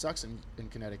weather sucks in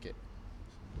Connecticut.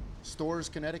 Storrs,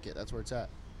 Connecticut, that's where it's at.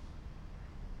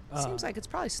 Seems like it's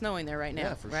probably snowing there right now,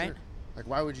 yeah, for right? sure. Like,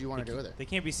 why would you want to go there? They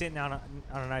can't be sitting on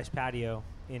a nice patio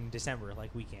in December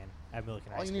like we can at Millikan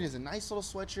High All you School. need is a nice little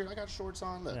sweatshirt. I got shorts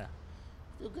on. Look, Yeah.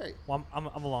 feel great. Well, I'm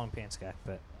a long pants guy,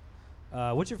 but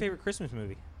what's your favorite Christmas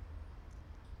movie?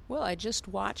 Well, I just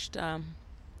watched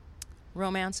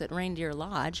Romance at Reindeer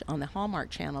Lodge on the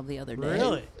Hallmark Channel the other day.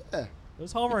 Really? Yeah.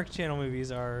 Those Hallmark Channel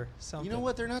movies are something. You know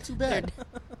what? They're not too bad.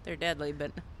 They're deadly,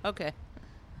 but okay.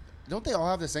 Don't they all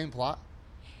have the same plot?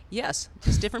 Yes,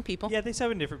 just different people. Yeah, they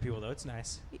 7 different people, though. It's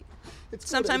nice. It's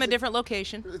Sometime good. a different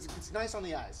location. It's nice on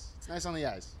the eyes. It's nice on the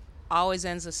eyes. Always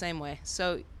ends the same way.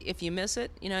 So if you miss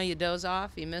it, you doze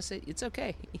off, you miss it, it's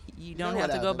okay. You don't know have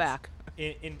what to go happens. back.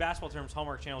 In basketball terms,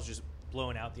 Hallmark Channel's just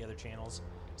blowing out the other channels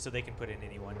so they can put in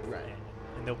anyone. Right.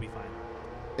 And they'll be fine.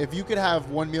 If you could have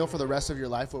one meal for the rest of your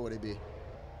life, what would it be?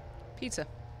 Pizza.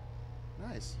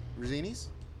 Nice. Rosini's?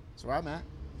 That's where I'm at.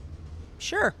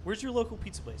 Sure. Where's your local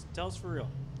pizza place? Tell us for real.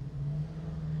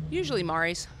 Usually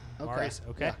Mari's. Okay. Mari's,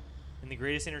 okay. Yeah, In the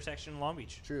greatest intersection in Long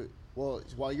Beach. true. Well,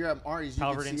 while you're at Mari's, you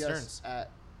Palo can Verde see and us at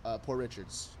Port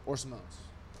Richards or Simone's.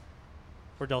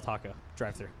 Or Del Taco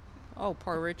drive-thru. Oh,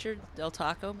 Port Richard, Del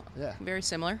Taco. Yeah. Very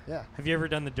similar. Yeah. Have you ever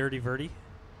done the Dirty Verdi?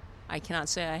 I cannot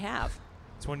say I have.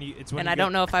 It's when you And I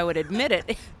don't know if I would admit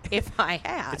it if I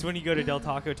had. It's when you go to Del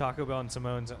Taco, Taco Bell, and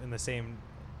Simone's in the same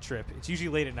trip. It's usually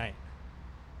late at night.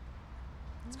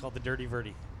 It's called the Dirty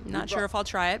Verdi. Not sure if I'll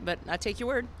try it, but I take your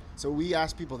word. So we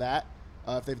ask people that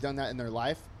if they've done that in their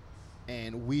life,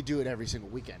 and we do it every single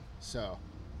weekend. So,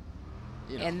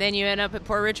 And then you end up at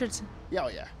Port Richards? yeah, oh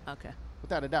yeah, Okay.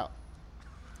 without a doubt.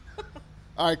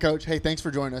 All right, Coach. Hey, thanks for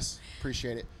joining us.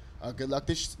 Appreciate it. Good luck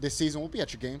this season. We'll be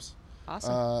at your games.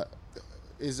 Awesome.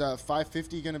 Is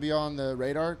 550 going to be on the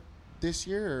radar this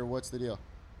year, or what's the deal?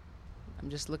 I'm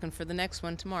just looking for the next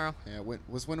one tomorrow. Yeah,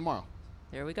 what's win tomorrow?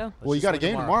 There we go. Well, you just got a win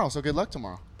game tomorrow. tomorrow, so good luck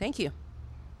tomorrow. Thank you.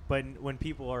 But when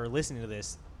people are listening to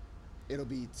this, It'll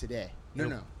be today.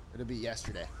 No. It'll be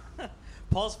yesterday.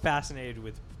 Paul's fascinated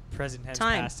with present tense,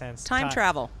 Time. past tense. Time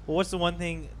travel. Well, what's the one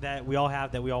thing that we all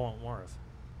have that we all want more of?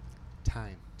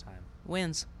 Time. Time.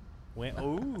 Wins.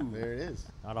 Ooh. There it is.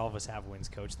 Not all of us have wins,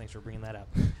 Coach. Thanks for bringing that up.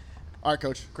 All right,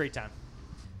 Coach. Great time.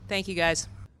 Thank you, guys.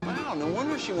 Wow, no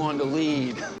wonder she wanted to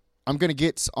lead. I'm going to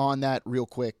get on that real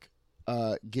quick,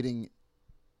 getting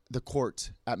the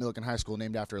court at Millikan High School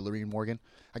named after Lorene Morgan.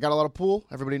 I got a lot of pool.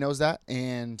 Everybody knows that.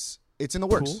 And it's in the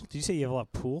works. Pool? Did you say you have a lot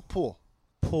of pool? Pool.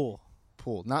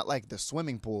 Pool. Not like the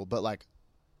swimming pool, but like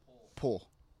pool.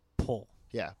 Pull.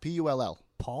 Yeah, Pull.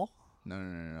 Paul?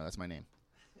 No. That's my name.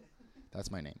 That's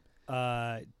my name.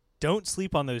 Don't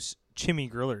sleep on those chimney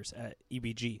grillers at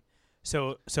EBG.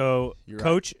 So You're right.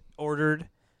 Coach ordered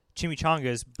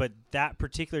chimichangas, but that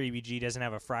particular EBG doesn't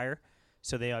have a fryer.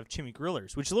 So they have Chimmy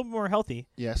Grillers, which is a little bit more healthy.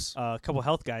 Yes. A couple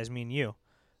health guys, me and you.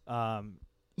 I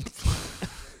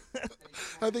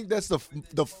think that's the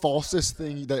falsest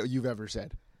thing that you've ever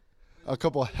said. A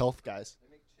couple of health guys.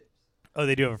 Oh,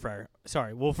 they do have a fryer.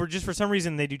 Sorry. Well, for some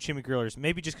reason they do Chimmy Grillers.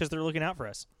 Maybe just because they're looking out for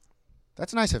us.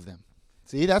 That's nice of them.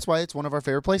 See, that's why it's one of our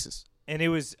favorite places. And it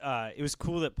was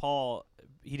cool that Paul,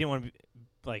 he didn't want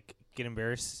to get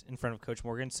embarrassed in front of Coach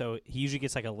Morgan, so he usually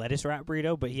gets like a lettuce wrap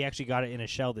burrito, but he actually got it in a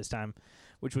shell this time,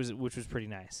 which was pretty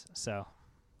nice. So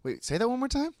Wait, say that one more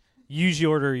time. you usually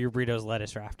order your burritos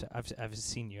lettuce wrapped. I've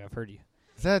seen you. I've heard you.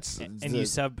 And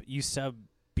you sub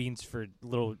beans for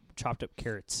little chopped up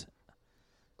carrots.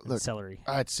 And celery.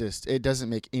 It doesn't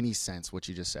make any sense what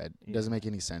you just said. It doesn't make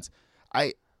any sense.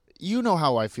 You know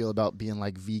how I feel about being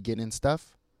like vegan and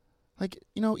stuff. Like,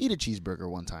 eat a cheeseburger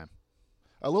one time.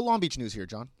 A little Long Beach news here,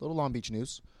 John. Little Long Beach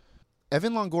news.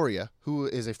 Evan Longoria, who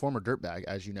is a former dirtbag,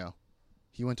 as you know,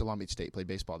 he went to Long Beach State, played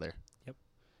baseball there. Yep.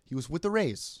 He was with the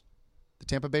Rays, the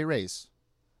Tampa Bay Rays.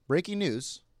 Breaking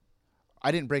news.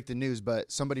 I didn't break the news,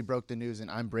 but somebody broke the news, and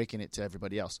I'm breaking it to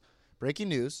everybody else. Breaking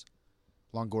news.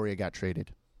 Longoria got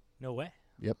traded. No way.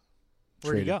 Yep.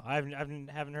 Where'd he go? I haven't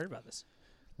heard about this.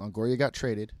 Longoria got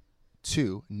traded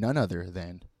to none other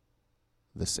than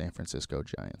the San Francisco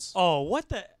Giants. Oh, what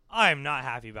the? I'm not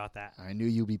happy about that. I knew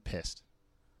you'd be pissed.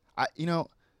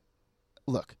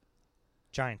 Look.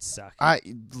 Giants suck.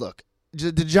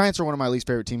 The Giants are one of my least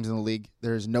favorite teams in the league.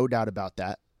 There's no doubt about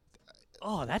that.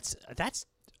 Oh, that's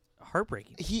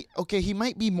heartbreaking. He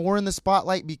might be more in the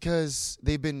spotlight because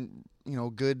they've been,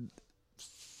 good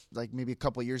like maybe a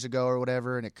couple years ago or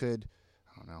whatever, and it could,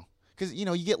 I don't know. Because,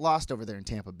 you get lost over there in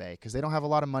Tampa Bay because they don't have a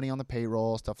lot of money on the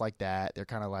payroll, stuff like that. They're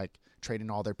kind of like trading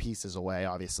all their pieces away,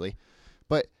 obviously.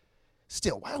 But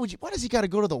still, why does he got to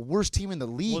go to the worst team in the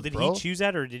league, Well, did he choose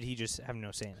that, or did he just have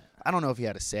no say in it? I don't know if he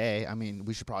had a say. I mean,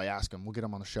 we should probably ask him. We'll get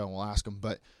him on the show and we'll ask him.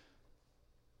 But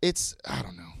I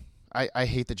don't know. I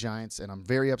hate the Giants, and I'm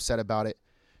very upset about it.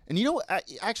 And you know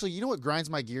what grinds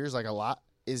my gears like a lot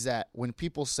is that when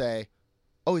people say,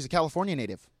 oh, he's a California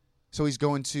native, so he's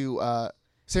going to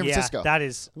San Francisco. That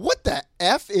is. What the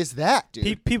F is that,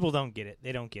 dude? People don't get it.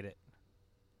 They don't get it.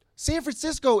 San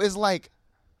Francisco is like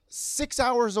 6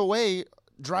 hours away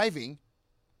driving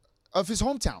of his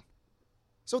hometown.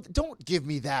 So don't give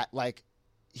me that like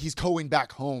he's going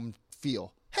back home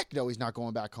feel. Heck no, he's not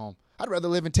going back home. I'd rather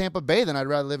live in Tampa Bay than I'd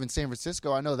rather live in San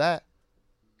Francisco. I know that.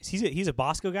 He's a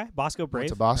Bosco guy? Bosco Brave? Went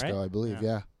to Bosco, right? I believe,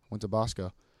 yeah. Went to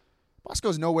Bosco.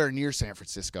 Bosco's nowhere near San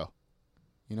Francisco.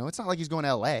 It's not like he's going to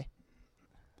L.A.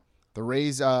 The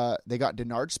Rays, they got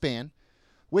Denard Span,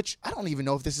 which I don't even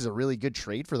know if this is a really good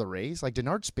trade for the Rays. Like,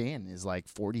 Denard Span is like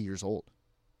 40 years old.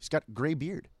 He's got gray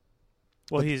beard.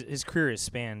 Well, his career has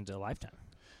spanned a lifetime.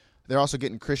 They're also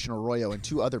getting Christian Arroyo and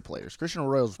two other players. Christian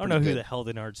Arroyo's I don't know who the hell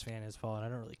Denard's fan is, Paul, and I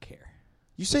don't really care.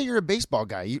 You say you're a baseball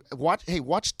guy. You watch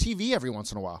TV every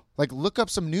once in a while. Like, look up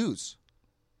some news.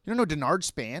 You don't know Denard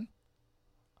Span?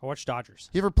 I watch Dodgers.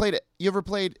 You ever played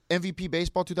MVP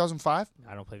baseball 2005?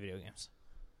 I don't play video games.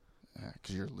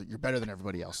 Because you're better than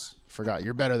everybody else. Forgot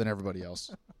you're better than everybody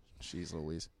else. Jeez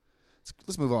Louise.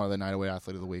 Let's move on to the 908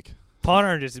 Athlete of the Week. Paul and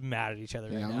I are just mad at each other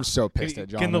right now. I'm so pissed at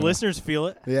John. Can the listeners feel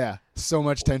it? Yeah. So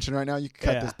much tension right now. You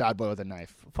can cut this bad boy with a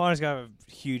knife. Paul and I's got a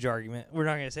huge argument. We're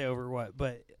not going to say over what,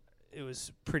 but it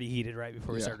was pretty heated right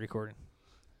before we started recording.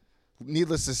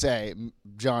 Needless to say,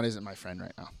 John isn't my friend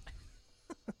right now.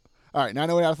 All right,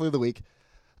 908 Athlete of the Week.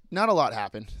 Not a lot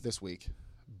happened this week,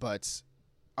 but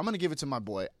I'm going to give it to my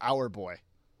boy, our boy,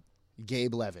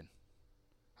 Gabe Levin.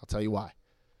 I'll tell you why.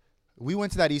 We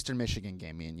went to that Eastern Michigan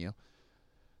game, me and you.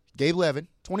 Gabe Levin,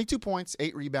 22 points,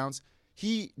 8 rebounds.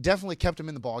 He definitely kept him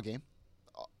in the ball game,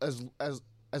 as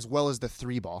well as the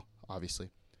 3-ball,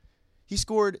 obviously. He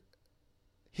scored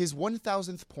his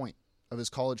 1,000th point of his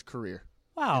college career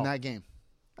in that game.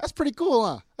 That's pretty cool,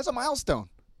 huh? That's a milestone.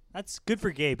 That's good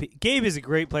for Gabe. Gabe is a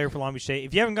great player for Long Beach State.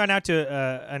 If you haven't gone out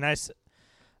to a nice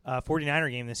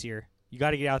 49er game this year, you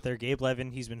got to get out there. Gabe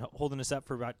Levin, he's been holding us up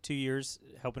for about 2 years,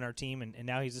 helping our team, and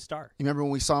now he's a star. You remember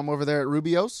when we saw him over there at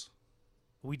Rubio's?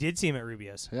 We did see him at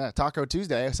Rubio's. Yeah, Taco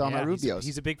Tuesday. I saw him at Rubio's.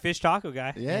 He's a big fish taco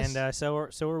guy. Yes. And so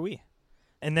are we.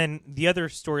 And then the other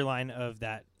storyline of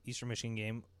that Eastern Michigan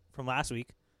game from last week,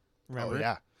 remember? Oh,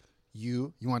 yeah.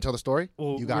 You want to tell the story?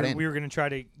 Well, you got in. We were going to try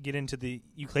to get into the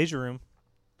Euclasia room.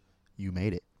 You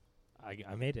made it.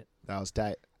 I made it. That was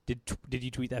tight. Did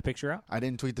you tweet that picture out? I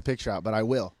didn't tweet the picture out, but I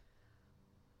will.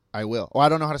 Oh, I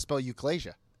don't know how to spell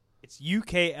Euclasia. It's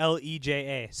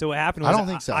Ukleja. So what happened was I don't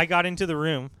think so. I got into the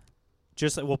room.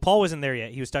 Paul wasn't there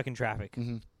yet. He was stuck in traffic.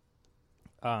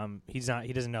 Mm-hmm. He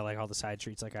doesn't know like all the side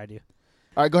streets like I do.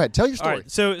 All right, go ahead. Tell your All story.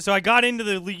 right, so I got into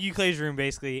the Euclase room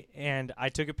basically, and I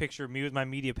took a picture of me with my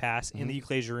media pass in the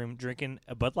Euclase room drinking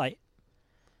a Bud Light.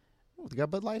 Oh, they got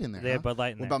Bud Light in there. They had Bud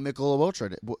Light in What there. about Michelob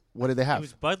Ultra? What did they have? It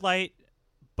was Bud Light,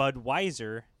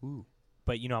 Budweiser, Ooh.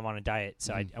 but I'm on a diet,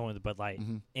 so I wanted the Bud Light,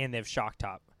 and they have Shock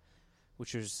Top,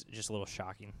 which was just a little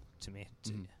shocking to me.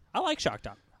 I like Shock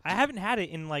Top. I haven't had it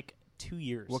in like 2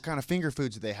 years. What kind of finger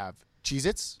foods do they have?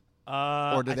 Cheez-Its?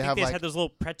 Or did they I have, think they like- had those little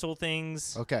pretzel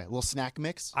things. Okay, a little snack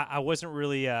mix? I wasn't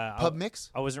really Pub mix?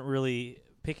 I wasn't really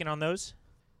picking on those.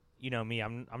 You know me,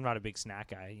 I'm not a big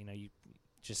snack guy. You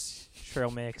just trail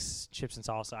mix, chips and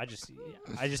salsa. I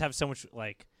just have so much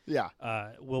like Yeah.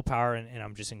 willpower, and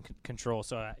I'm just in control.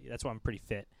 So that's why I'm pretty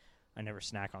fit. I never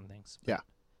snack on things. Yeah.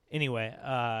 Anyway,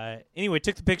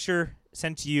 took the picture,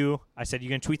 sent to you. I said, you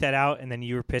gonna tweet that out, and then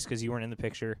you were pissed because you weren't in the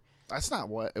picture. That's not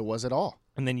what it was at all.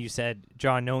 And then you said,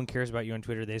 John, no one cares about you on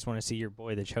Twitter. They just want to see your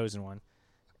boy, the chosen one.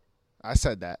 I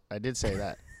said that. I did say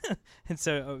that. And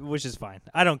so, which is fine.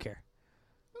 I don't care.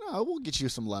 No, we'll get you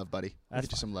some love, buddy. We'll That's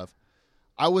get you some love.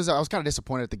 I was kind of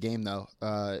disappointed at the game, though.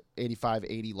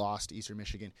 85-80 lost to Eastern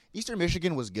Michigan. Eastern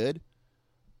Michigan was good.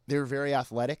 They were very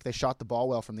athletic. They shot the ball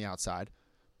well from the outside.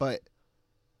 But,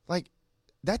 like,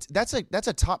 that's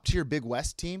a top-tier Big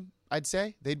West team, I'd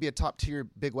say. They'd be a top-tier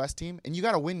Big West team. And you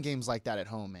got to win games like that at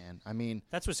home, man. I mean,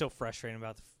 That's what's so frustrating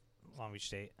about the Long Beach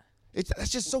State. that's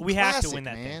just so We classic, have to win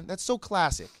that man. thing. That's so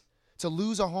classic. To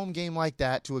lose a home game like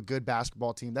that to a good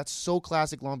basketball team, that's so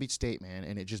classic Long Beach State, man,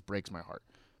 and it just breaks my heart.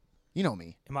 You know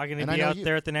me. Am I going And to I be know out you.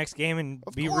 there at the next game and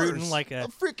Of be course. rooting like a,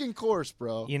 Of freaking course,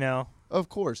 bro. Of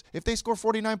course. If they score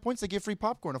 49 points, they get free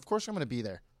popcorn. Of course I'm going to be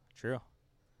there. True.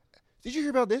 Did you hear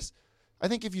about this? I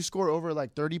think if you score over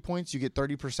like 30 points, you get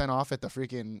 30% off at the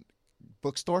freaking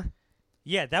bookstore.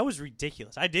 Yeah, that was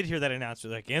ridiculous. I did hear that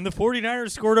announcement. Like, and the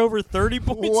 49ers scored over 30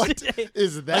 points What today.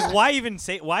 is that? Like,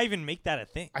 why even make that a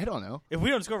thing? I don't know. If we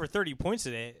don't score over 30 points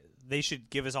today, they should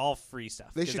give us all free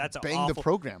stuff. They 'cause should that's an bang awful, the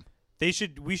program. We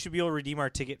should be able to redeem our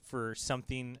ticket for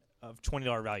something of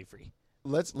 $20 value free.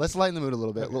 Let's lighten the mood a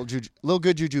little bit. Little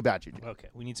good juju, bad juju. Okay,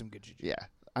 we need some good juju. Yeah,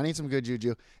 I need some good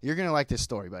juju. You're going to like this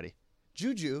story, buddy.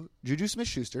 Juju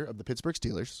Smith-Schuster of the Pittsburgh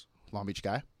Steelers, Long Beach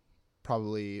guy,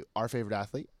 probably our favorite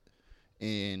athlete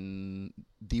in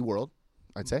the world,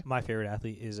 I'd say. My favorite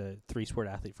athlete is a 3-sport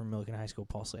athlete from Millikan High School,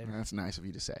 Paul Slater. That's nice of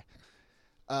you to say.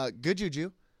 Good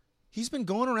juju. He's been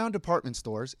going around department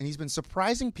stores, and he's been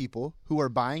surprising people who are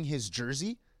buying his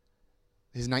jersey,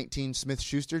 his 19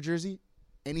 Smith-Schuster jersey,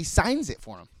 and he signs it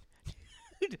for him.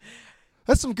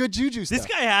 That's some good juju stuff. This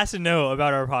guy has to know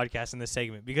about our podcast in this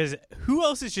segment because who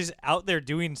else is just out there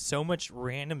doing so much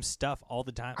random stuff all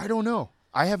the time? I don't know.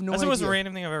 I have no That's idea. the most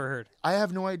random thing I've ever heard. I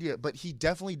have no idea, but he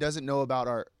definitely doesn't know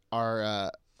about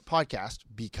our podcast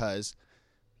because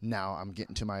now I'm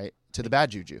getting to the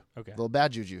bad juju. Okay. A little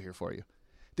bad juju here for you.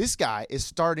 This guy is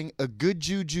starting a good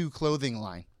juju clothing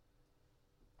line.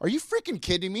 Are you freaking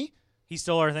kidding me? He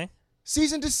stole our thing?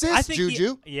 Cease and desist, I think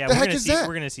Juju. yeah, the we're heck gonna is that?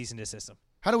 We're gonna cease and desist him.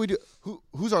 How do we do?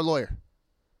 Who's our lawyer?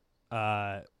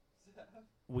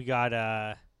 We got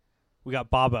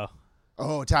Bobo.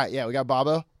 Oh, tight. Yeah, we got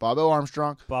Bobo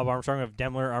Armstrong. Bob Armstrong of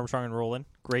Demler, Armstrong and Roland.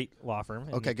 Great law firm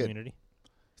in Okay, the good. community.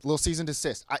 A little cease and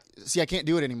desist. I can't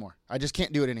do it anymore. I just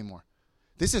can't do it anymore.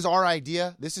 This is our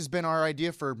idea. This has been our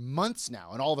idea for months now,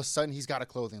 and all of a sudden he's got a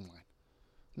clothing line.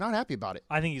 Not happy about it.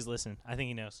 I think he's listening. I think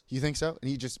he knows. You think so? And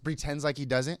he just pretends like he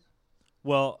doesn't?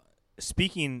 Well,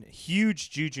 speaking huge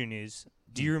Juju news,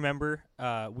 do you remember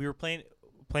we were playing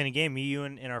a game, me, you,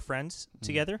 and our friends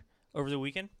together over the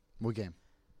weekend? What game?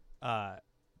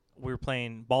 We were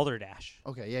playing Balderdash.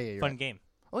 Okay, yeah. You're Fun right. game.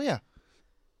 Oh, yeah.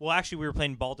 Well, actually, we were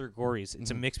playing Baldergories.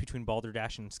 It's a mix between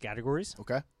Balderdash and Scattergories.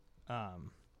 Okay.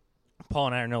 Paul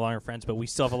and I are no longer friends, but we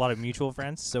still have a lot of mutual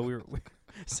friends. So we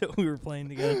were playing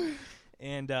together,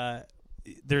 and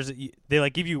they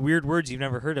like give you weird words you've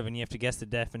never heard of, and you have to guess the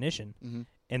definition. Mm-hmm.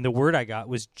 And the word I got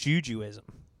was Jujuism.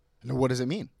 Now, what does it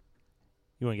mean?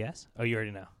 You want to guess? Oh, you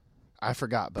already know. I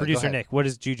forgot. But Producer go ahead. Nick, what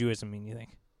does Jujuism mean? You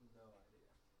think?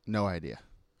 No idea.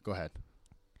 Go ahead.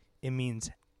 It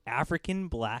means African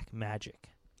black magic.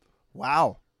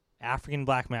 Wow. African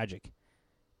black magic,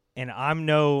 and I'm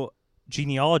no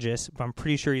genealogist, but I'm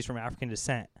pretty sure he's from African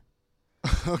descent.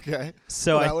 Okay.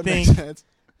 So Well, that would make make sense.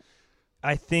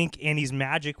 I think, and he's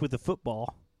magic with the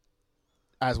football,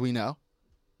 As we know.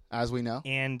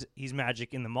 and he's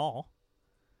magic in the mall,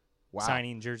 Wow.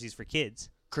 signing jerseys for kids.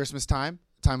 Christmas time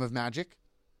of magic.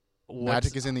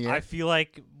 Magic is in the air. I feel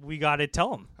like we got to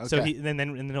tell him. So Okay. and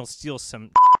then he'll steal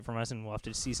some from us, and we'll have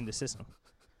to cease and desist him.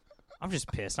 I'm just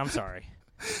pissed. I'm sorry.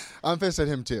 I'm pissed at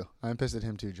him too,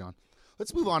 John.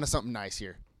 Let's move on to something nice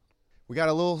here. We got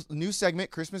a little new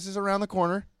segment. Christmas is around the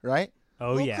corner, right? Oh,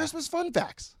 Little yeah. Christmas fun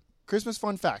facts. Christmas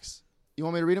fun facts. You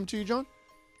want me to read them to you, John?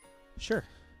 Sure.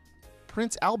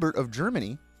 Prince Albert of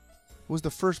Germany was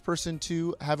the first person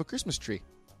to have a Christmas tree.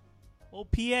 Old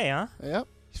PA, huh? Yep.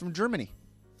 He's from Germany.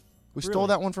 We stole Really?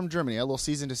 that one from Germany. A little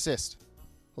cease and desist. A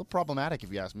little problematic,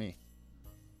 if you ask me.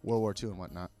 World War II and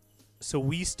whatnot. So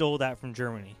we stole that from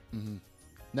Germany.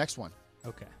 Next one.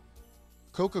 Okay.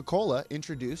 Coca-Cola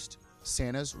introduced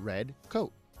Santa's red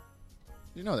coat.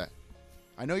 You know that.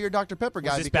 I know you're a Dr. Pepper guy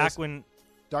Was this because back when...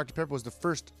 Dr. Pepper was the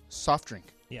first soft drink.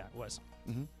 Yeah, it was.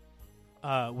 Mhm.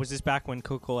 Was this back when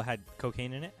Coca-Cola had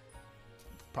cocaine in it?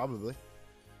 Probably.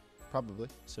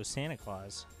 So Santa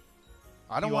Claus...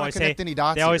 I don't You want always to connect say- any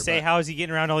dots. They always here, say, but- how is he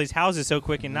getting around all these houses so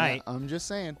quick at night? Yeah, I'm just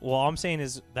saying. Well, all I'm saying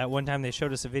is that one time they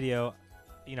showed us a video.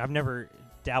 You know, I've never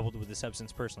dabbled with the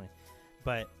substance personally,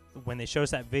 but when they showed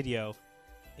us that video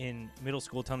in middle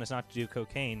school telling us not to do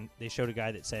cocaine, they showed a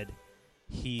guy that said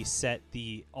he set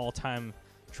the all-time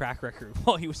track record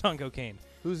while he was on cocaine.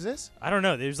 Who's this? I don't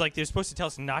know. There's like they're supposed to tell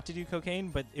us not to do cocaine,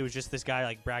 but it was just this guy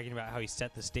like bragging about how he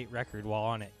set the state record while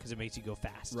on it because it makes you go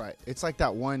fast. Right. It's like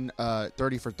that one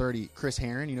 30 for 30. Chris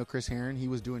Herron. You know Chris Herron? He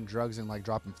was doing drugs and like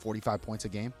dropping 45 points a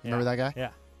game. Yeah. Remember that guy? Yeah.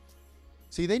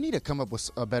 See, they need to come up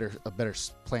with a better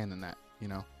plan than that, you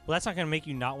know? Well, that's not going to make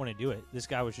you not want to do it. This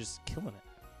guy was just killing it.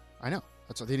 I know.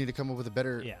 That's what they need to come up with a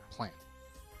better Yeah. plan.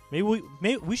 Maybe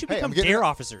we should Hey, become I'm getting dare it-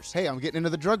 officers. Hey, I'm getting into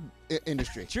the drug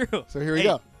industry. True. So here we Hey,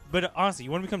 go. But honestly,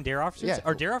 you want to become dare officers? Yeah.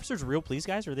 Are dare officers real police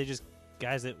guys, or are they just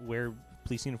guys that wear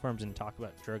police uniforms and talk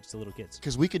about drugs to little kids?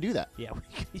 Because we could do that. Yeah,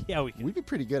 we can. We'd be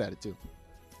pretty good at it, too.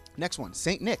 Next one.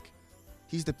 St. Nick.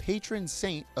 He's the patron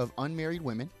saint of unmarried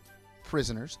women,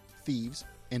 prisoners, thieves,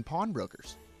 and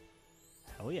pawnbrokers.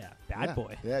 Hell yeah, bad Yeah.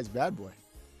 boy. Yeah, he's bad boy.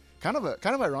 Kind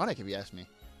of ironic, if you ask me.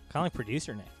 Kind of like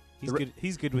producer Nick. He's The re- good.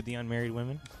 He's good with the unmarried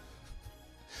women.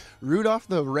 Rudolph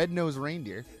the Red-Nosed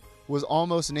Reindeer was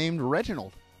almost named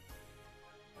Reginald.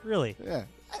 Really? Yeah.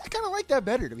 I kind of like that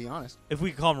better, to be honest. If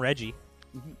we could call him Reggie.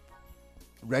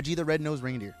 Reggie the Red-Nosed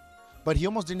Reindeer. But he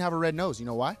almost didn't have a red nose. You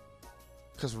know why?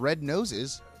 Because red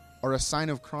noses are a sign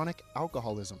of chronic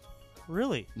alcoholism.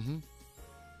 Really? Mhm.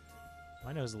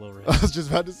 My nose is a little red. I was just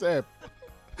about to say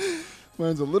it.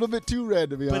 Mine's a little bit too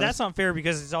red, to be But honest. that's not fair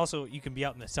because it's also you can be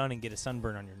out in the sun and get a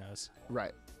sunburn on your nose.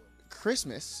 Right.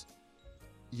 Christmas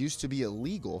used to be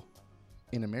illegal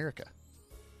in America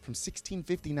from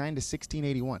 1659 to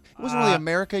 1681. It wasn't really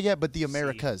America yet, but the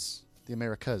Americas. The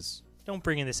Americas. Don't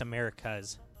bring in this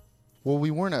Americas. Well,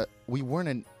 we weren't a I know,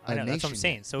 nation. that's what I'm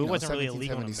saying. yet. So You it know, wasn't really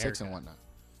illegal in 1776 and America. whatnot.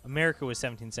 America was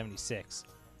 1776.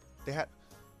 They had,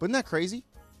 but isn't that crazy?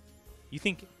 You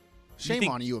think? Shame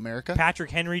think on you, America. Patrick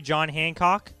Henry, John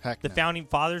Hancock, Heck the no. founding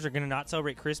fathers are going to not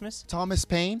celebrate Christmas? Thomas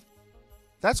Paine.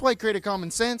 That's why he created common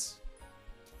sense.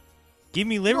 Give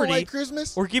me You don't liberty, like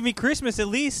Christmas? or give me Christmas at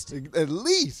least, At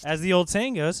least. as the old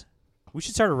saying goes. We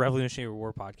should start a Revolutionary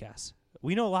War podcast.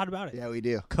 We know a lot about it. Yeah, we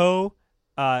do.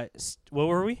 What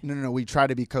were we? No. We tried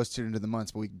to be co-student of the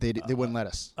months, but they wouldn't let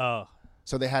us. Oh,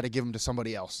 So they had to give them to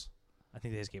somebody else. I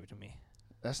think they just gave it to me.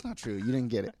 That's not true. You didn't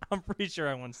get it. I'm pretty sure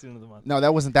I won Student of the Month. No,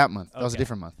 that wasn't that month. That was a Okay.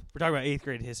 different month. We're talking about 8th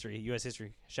grade history, U.S.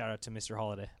 history. Shout out to Mr.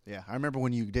 Holiday. Yeah, I remember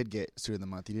when you did get student of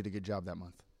the month. You did a good job that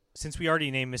month. Since we already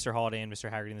named Mr. Holiday and Mr.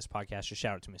 Haggerty in this podcast, just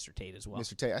shout out to Mr. Tate as well.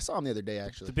 Mr. Tate. I saw him the other day,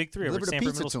 actually. The big three over at Delivered a Sanford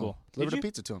pizza Middle to him. School. Delivered Did a you?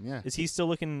 pizza to him, yeah. Is he still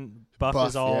looking buff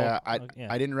as all? yeah.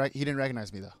 yeah. I didn't. He didn't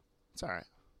recognize me, though. It's all right.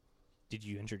 Did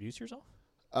you introduce yourself?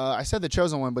 I said the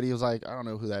chosen one, but he was like, I don't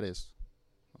know who that is.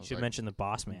 I You was should like, mention the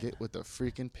boss man. Get with the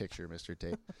freaking picture, Mr.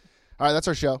 Tate. All right, that's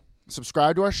our show.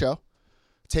 Subscribe to our show.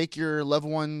 Take your loved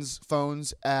ones'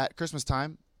 phones at Christmas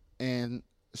time and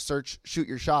search Shoot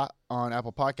Your Shot on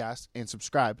Apple Podcasts and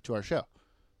subscribe to our show.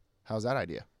 How's that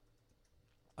idea?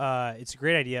 It's a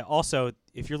great idea. Also,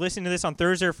 if you're listening to this on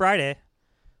Thursday or Friday,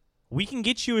 we can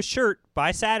get you a shirt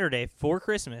by Saturday for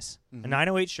Christmas, a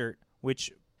 908 shirt,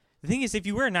 which the thing is, if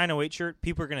you wear a 908 shirt,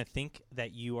 people are going to think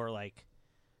that you are like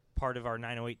part of our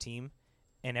 908 team,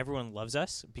 and everyone loves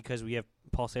us because we have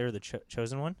Paul Slater, the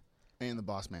chosen one, And the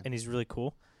boss man. and he's really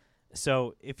cool.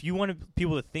 So if you want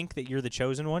people to think that you're the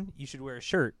chosen one, you should wear a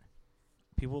shirt.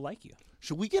 People will like you.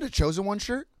 Should we get a chosen one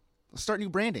shirt? Let's start new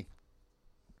branding.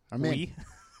 I'm in. We?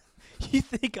 You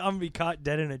think I'm going to be caught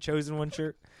dead in a chosen one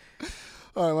shirt?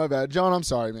 All right, my bad. John, I'm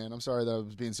sorry, man. I'm sorry that I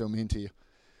was being so mean to you.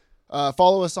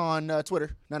 Follow us on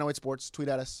Twitter, 908 Sports. Tweet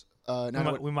at us.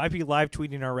 We might be live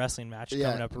tweeting our wrestling match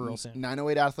coming up real soon.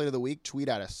 908 Athlete of the Week. Tweet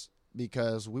at us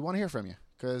because we want to hear from you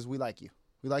because we like you.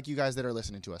 We like you guys that are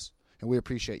listening to us, and we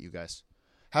appreciate you guys.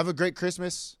 Have a great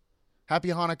Christmas. Happy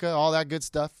Hanukkah, all that good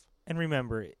stuff. And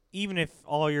remember, even if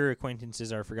all your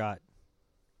acquaintances are forgot,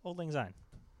 Old Lang Syne.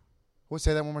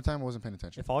 Say that one more time. I wasn't paying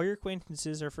attention. If all your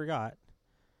acquaintances are forgot,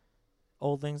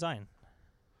 Old Lang Syne.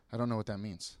 I don't know what that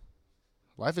means.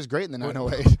 Life is great in the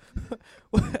 908.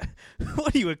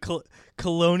 What are you, a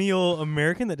colonial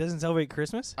American that doesn't celebrate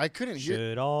Christmas? I couldn't hear.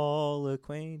 Should all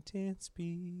acquaintance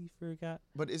be forgot?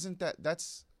 But isn't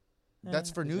that's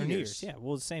for New Year's? Yeah,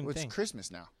 well, the same thing. It's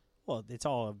Christmas now. Well, it's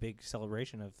all a big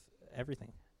celebration of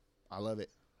everything. I love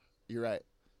it. You're right.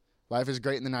 Life is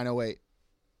great in the 908.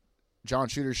 John,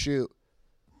 shoot or shoot.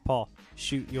 Paul,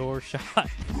 shoot your shot.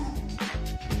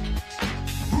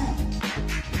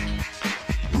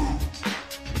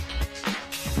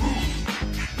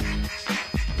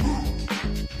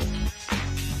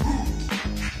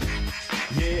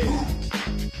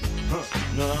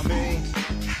 Know what I mean?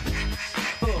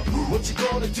 What you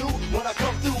gonna do when I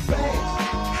come through, bang?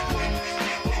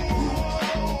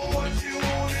 What you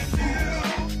wanna do?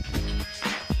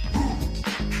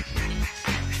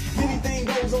 Anything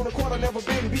goes on the court, I never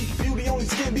been beat. Beauty only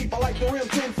skin deep, I like the rim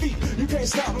 10 feet. You can't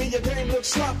stop me, your game looks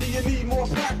sloppy. You need more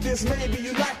practice, maybe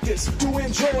you like this. To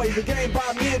enjoy the game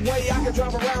by midway, I can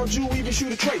drive around you, even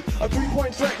shoot a trait. A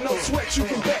 3-point threat, no sweat, you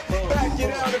can bet. Back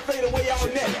it out and fade away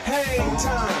on net. Hang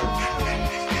time.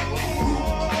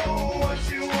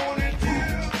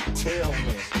 Tell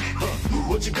me,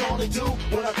 what you gonna do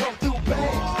when I come through,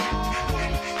 bang?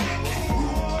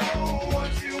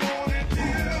 What you wanna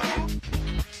do?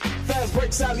 Fast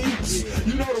breaks, alley-oops,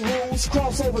 you know the rules.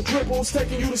 Crossover dribbles,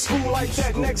 taking you to school like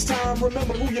that. Next time,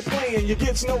 remember who you're playing. You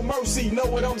get no mercy, know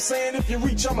what I'm saying? If you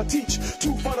reach, I'ma teach.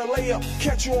 2 for the layup,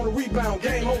 catch you on the rebound.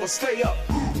 Game over, stay up.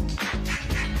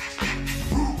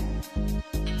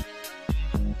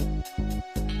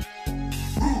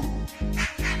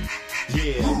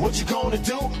 Yeah, what you gonna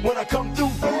do when I come through,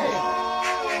 bang?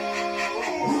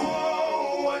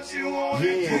 What you wanna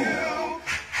do?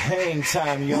 Hang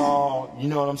time, y'all. You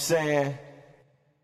know what I'm saying?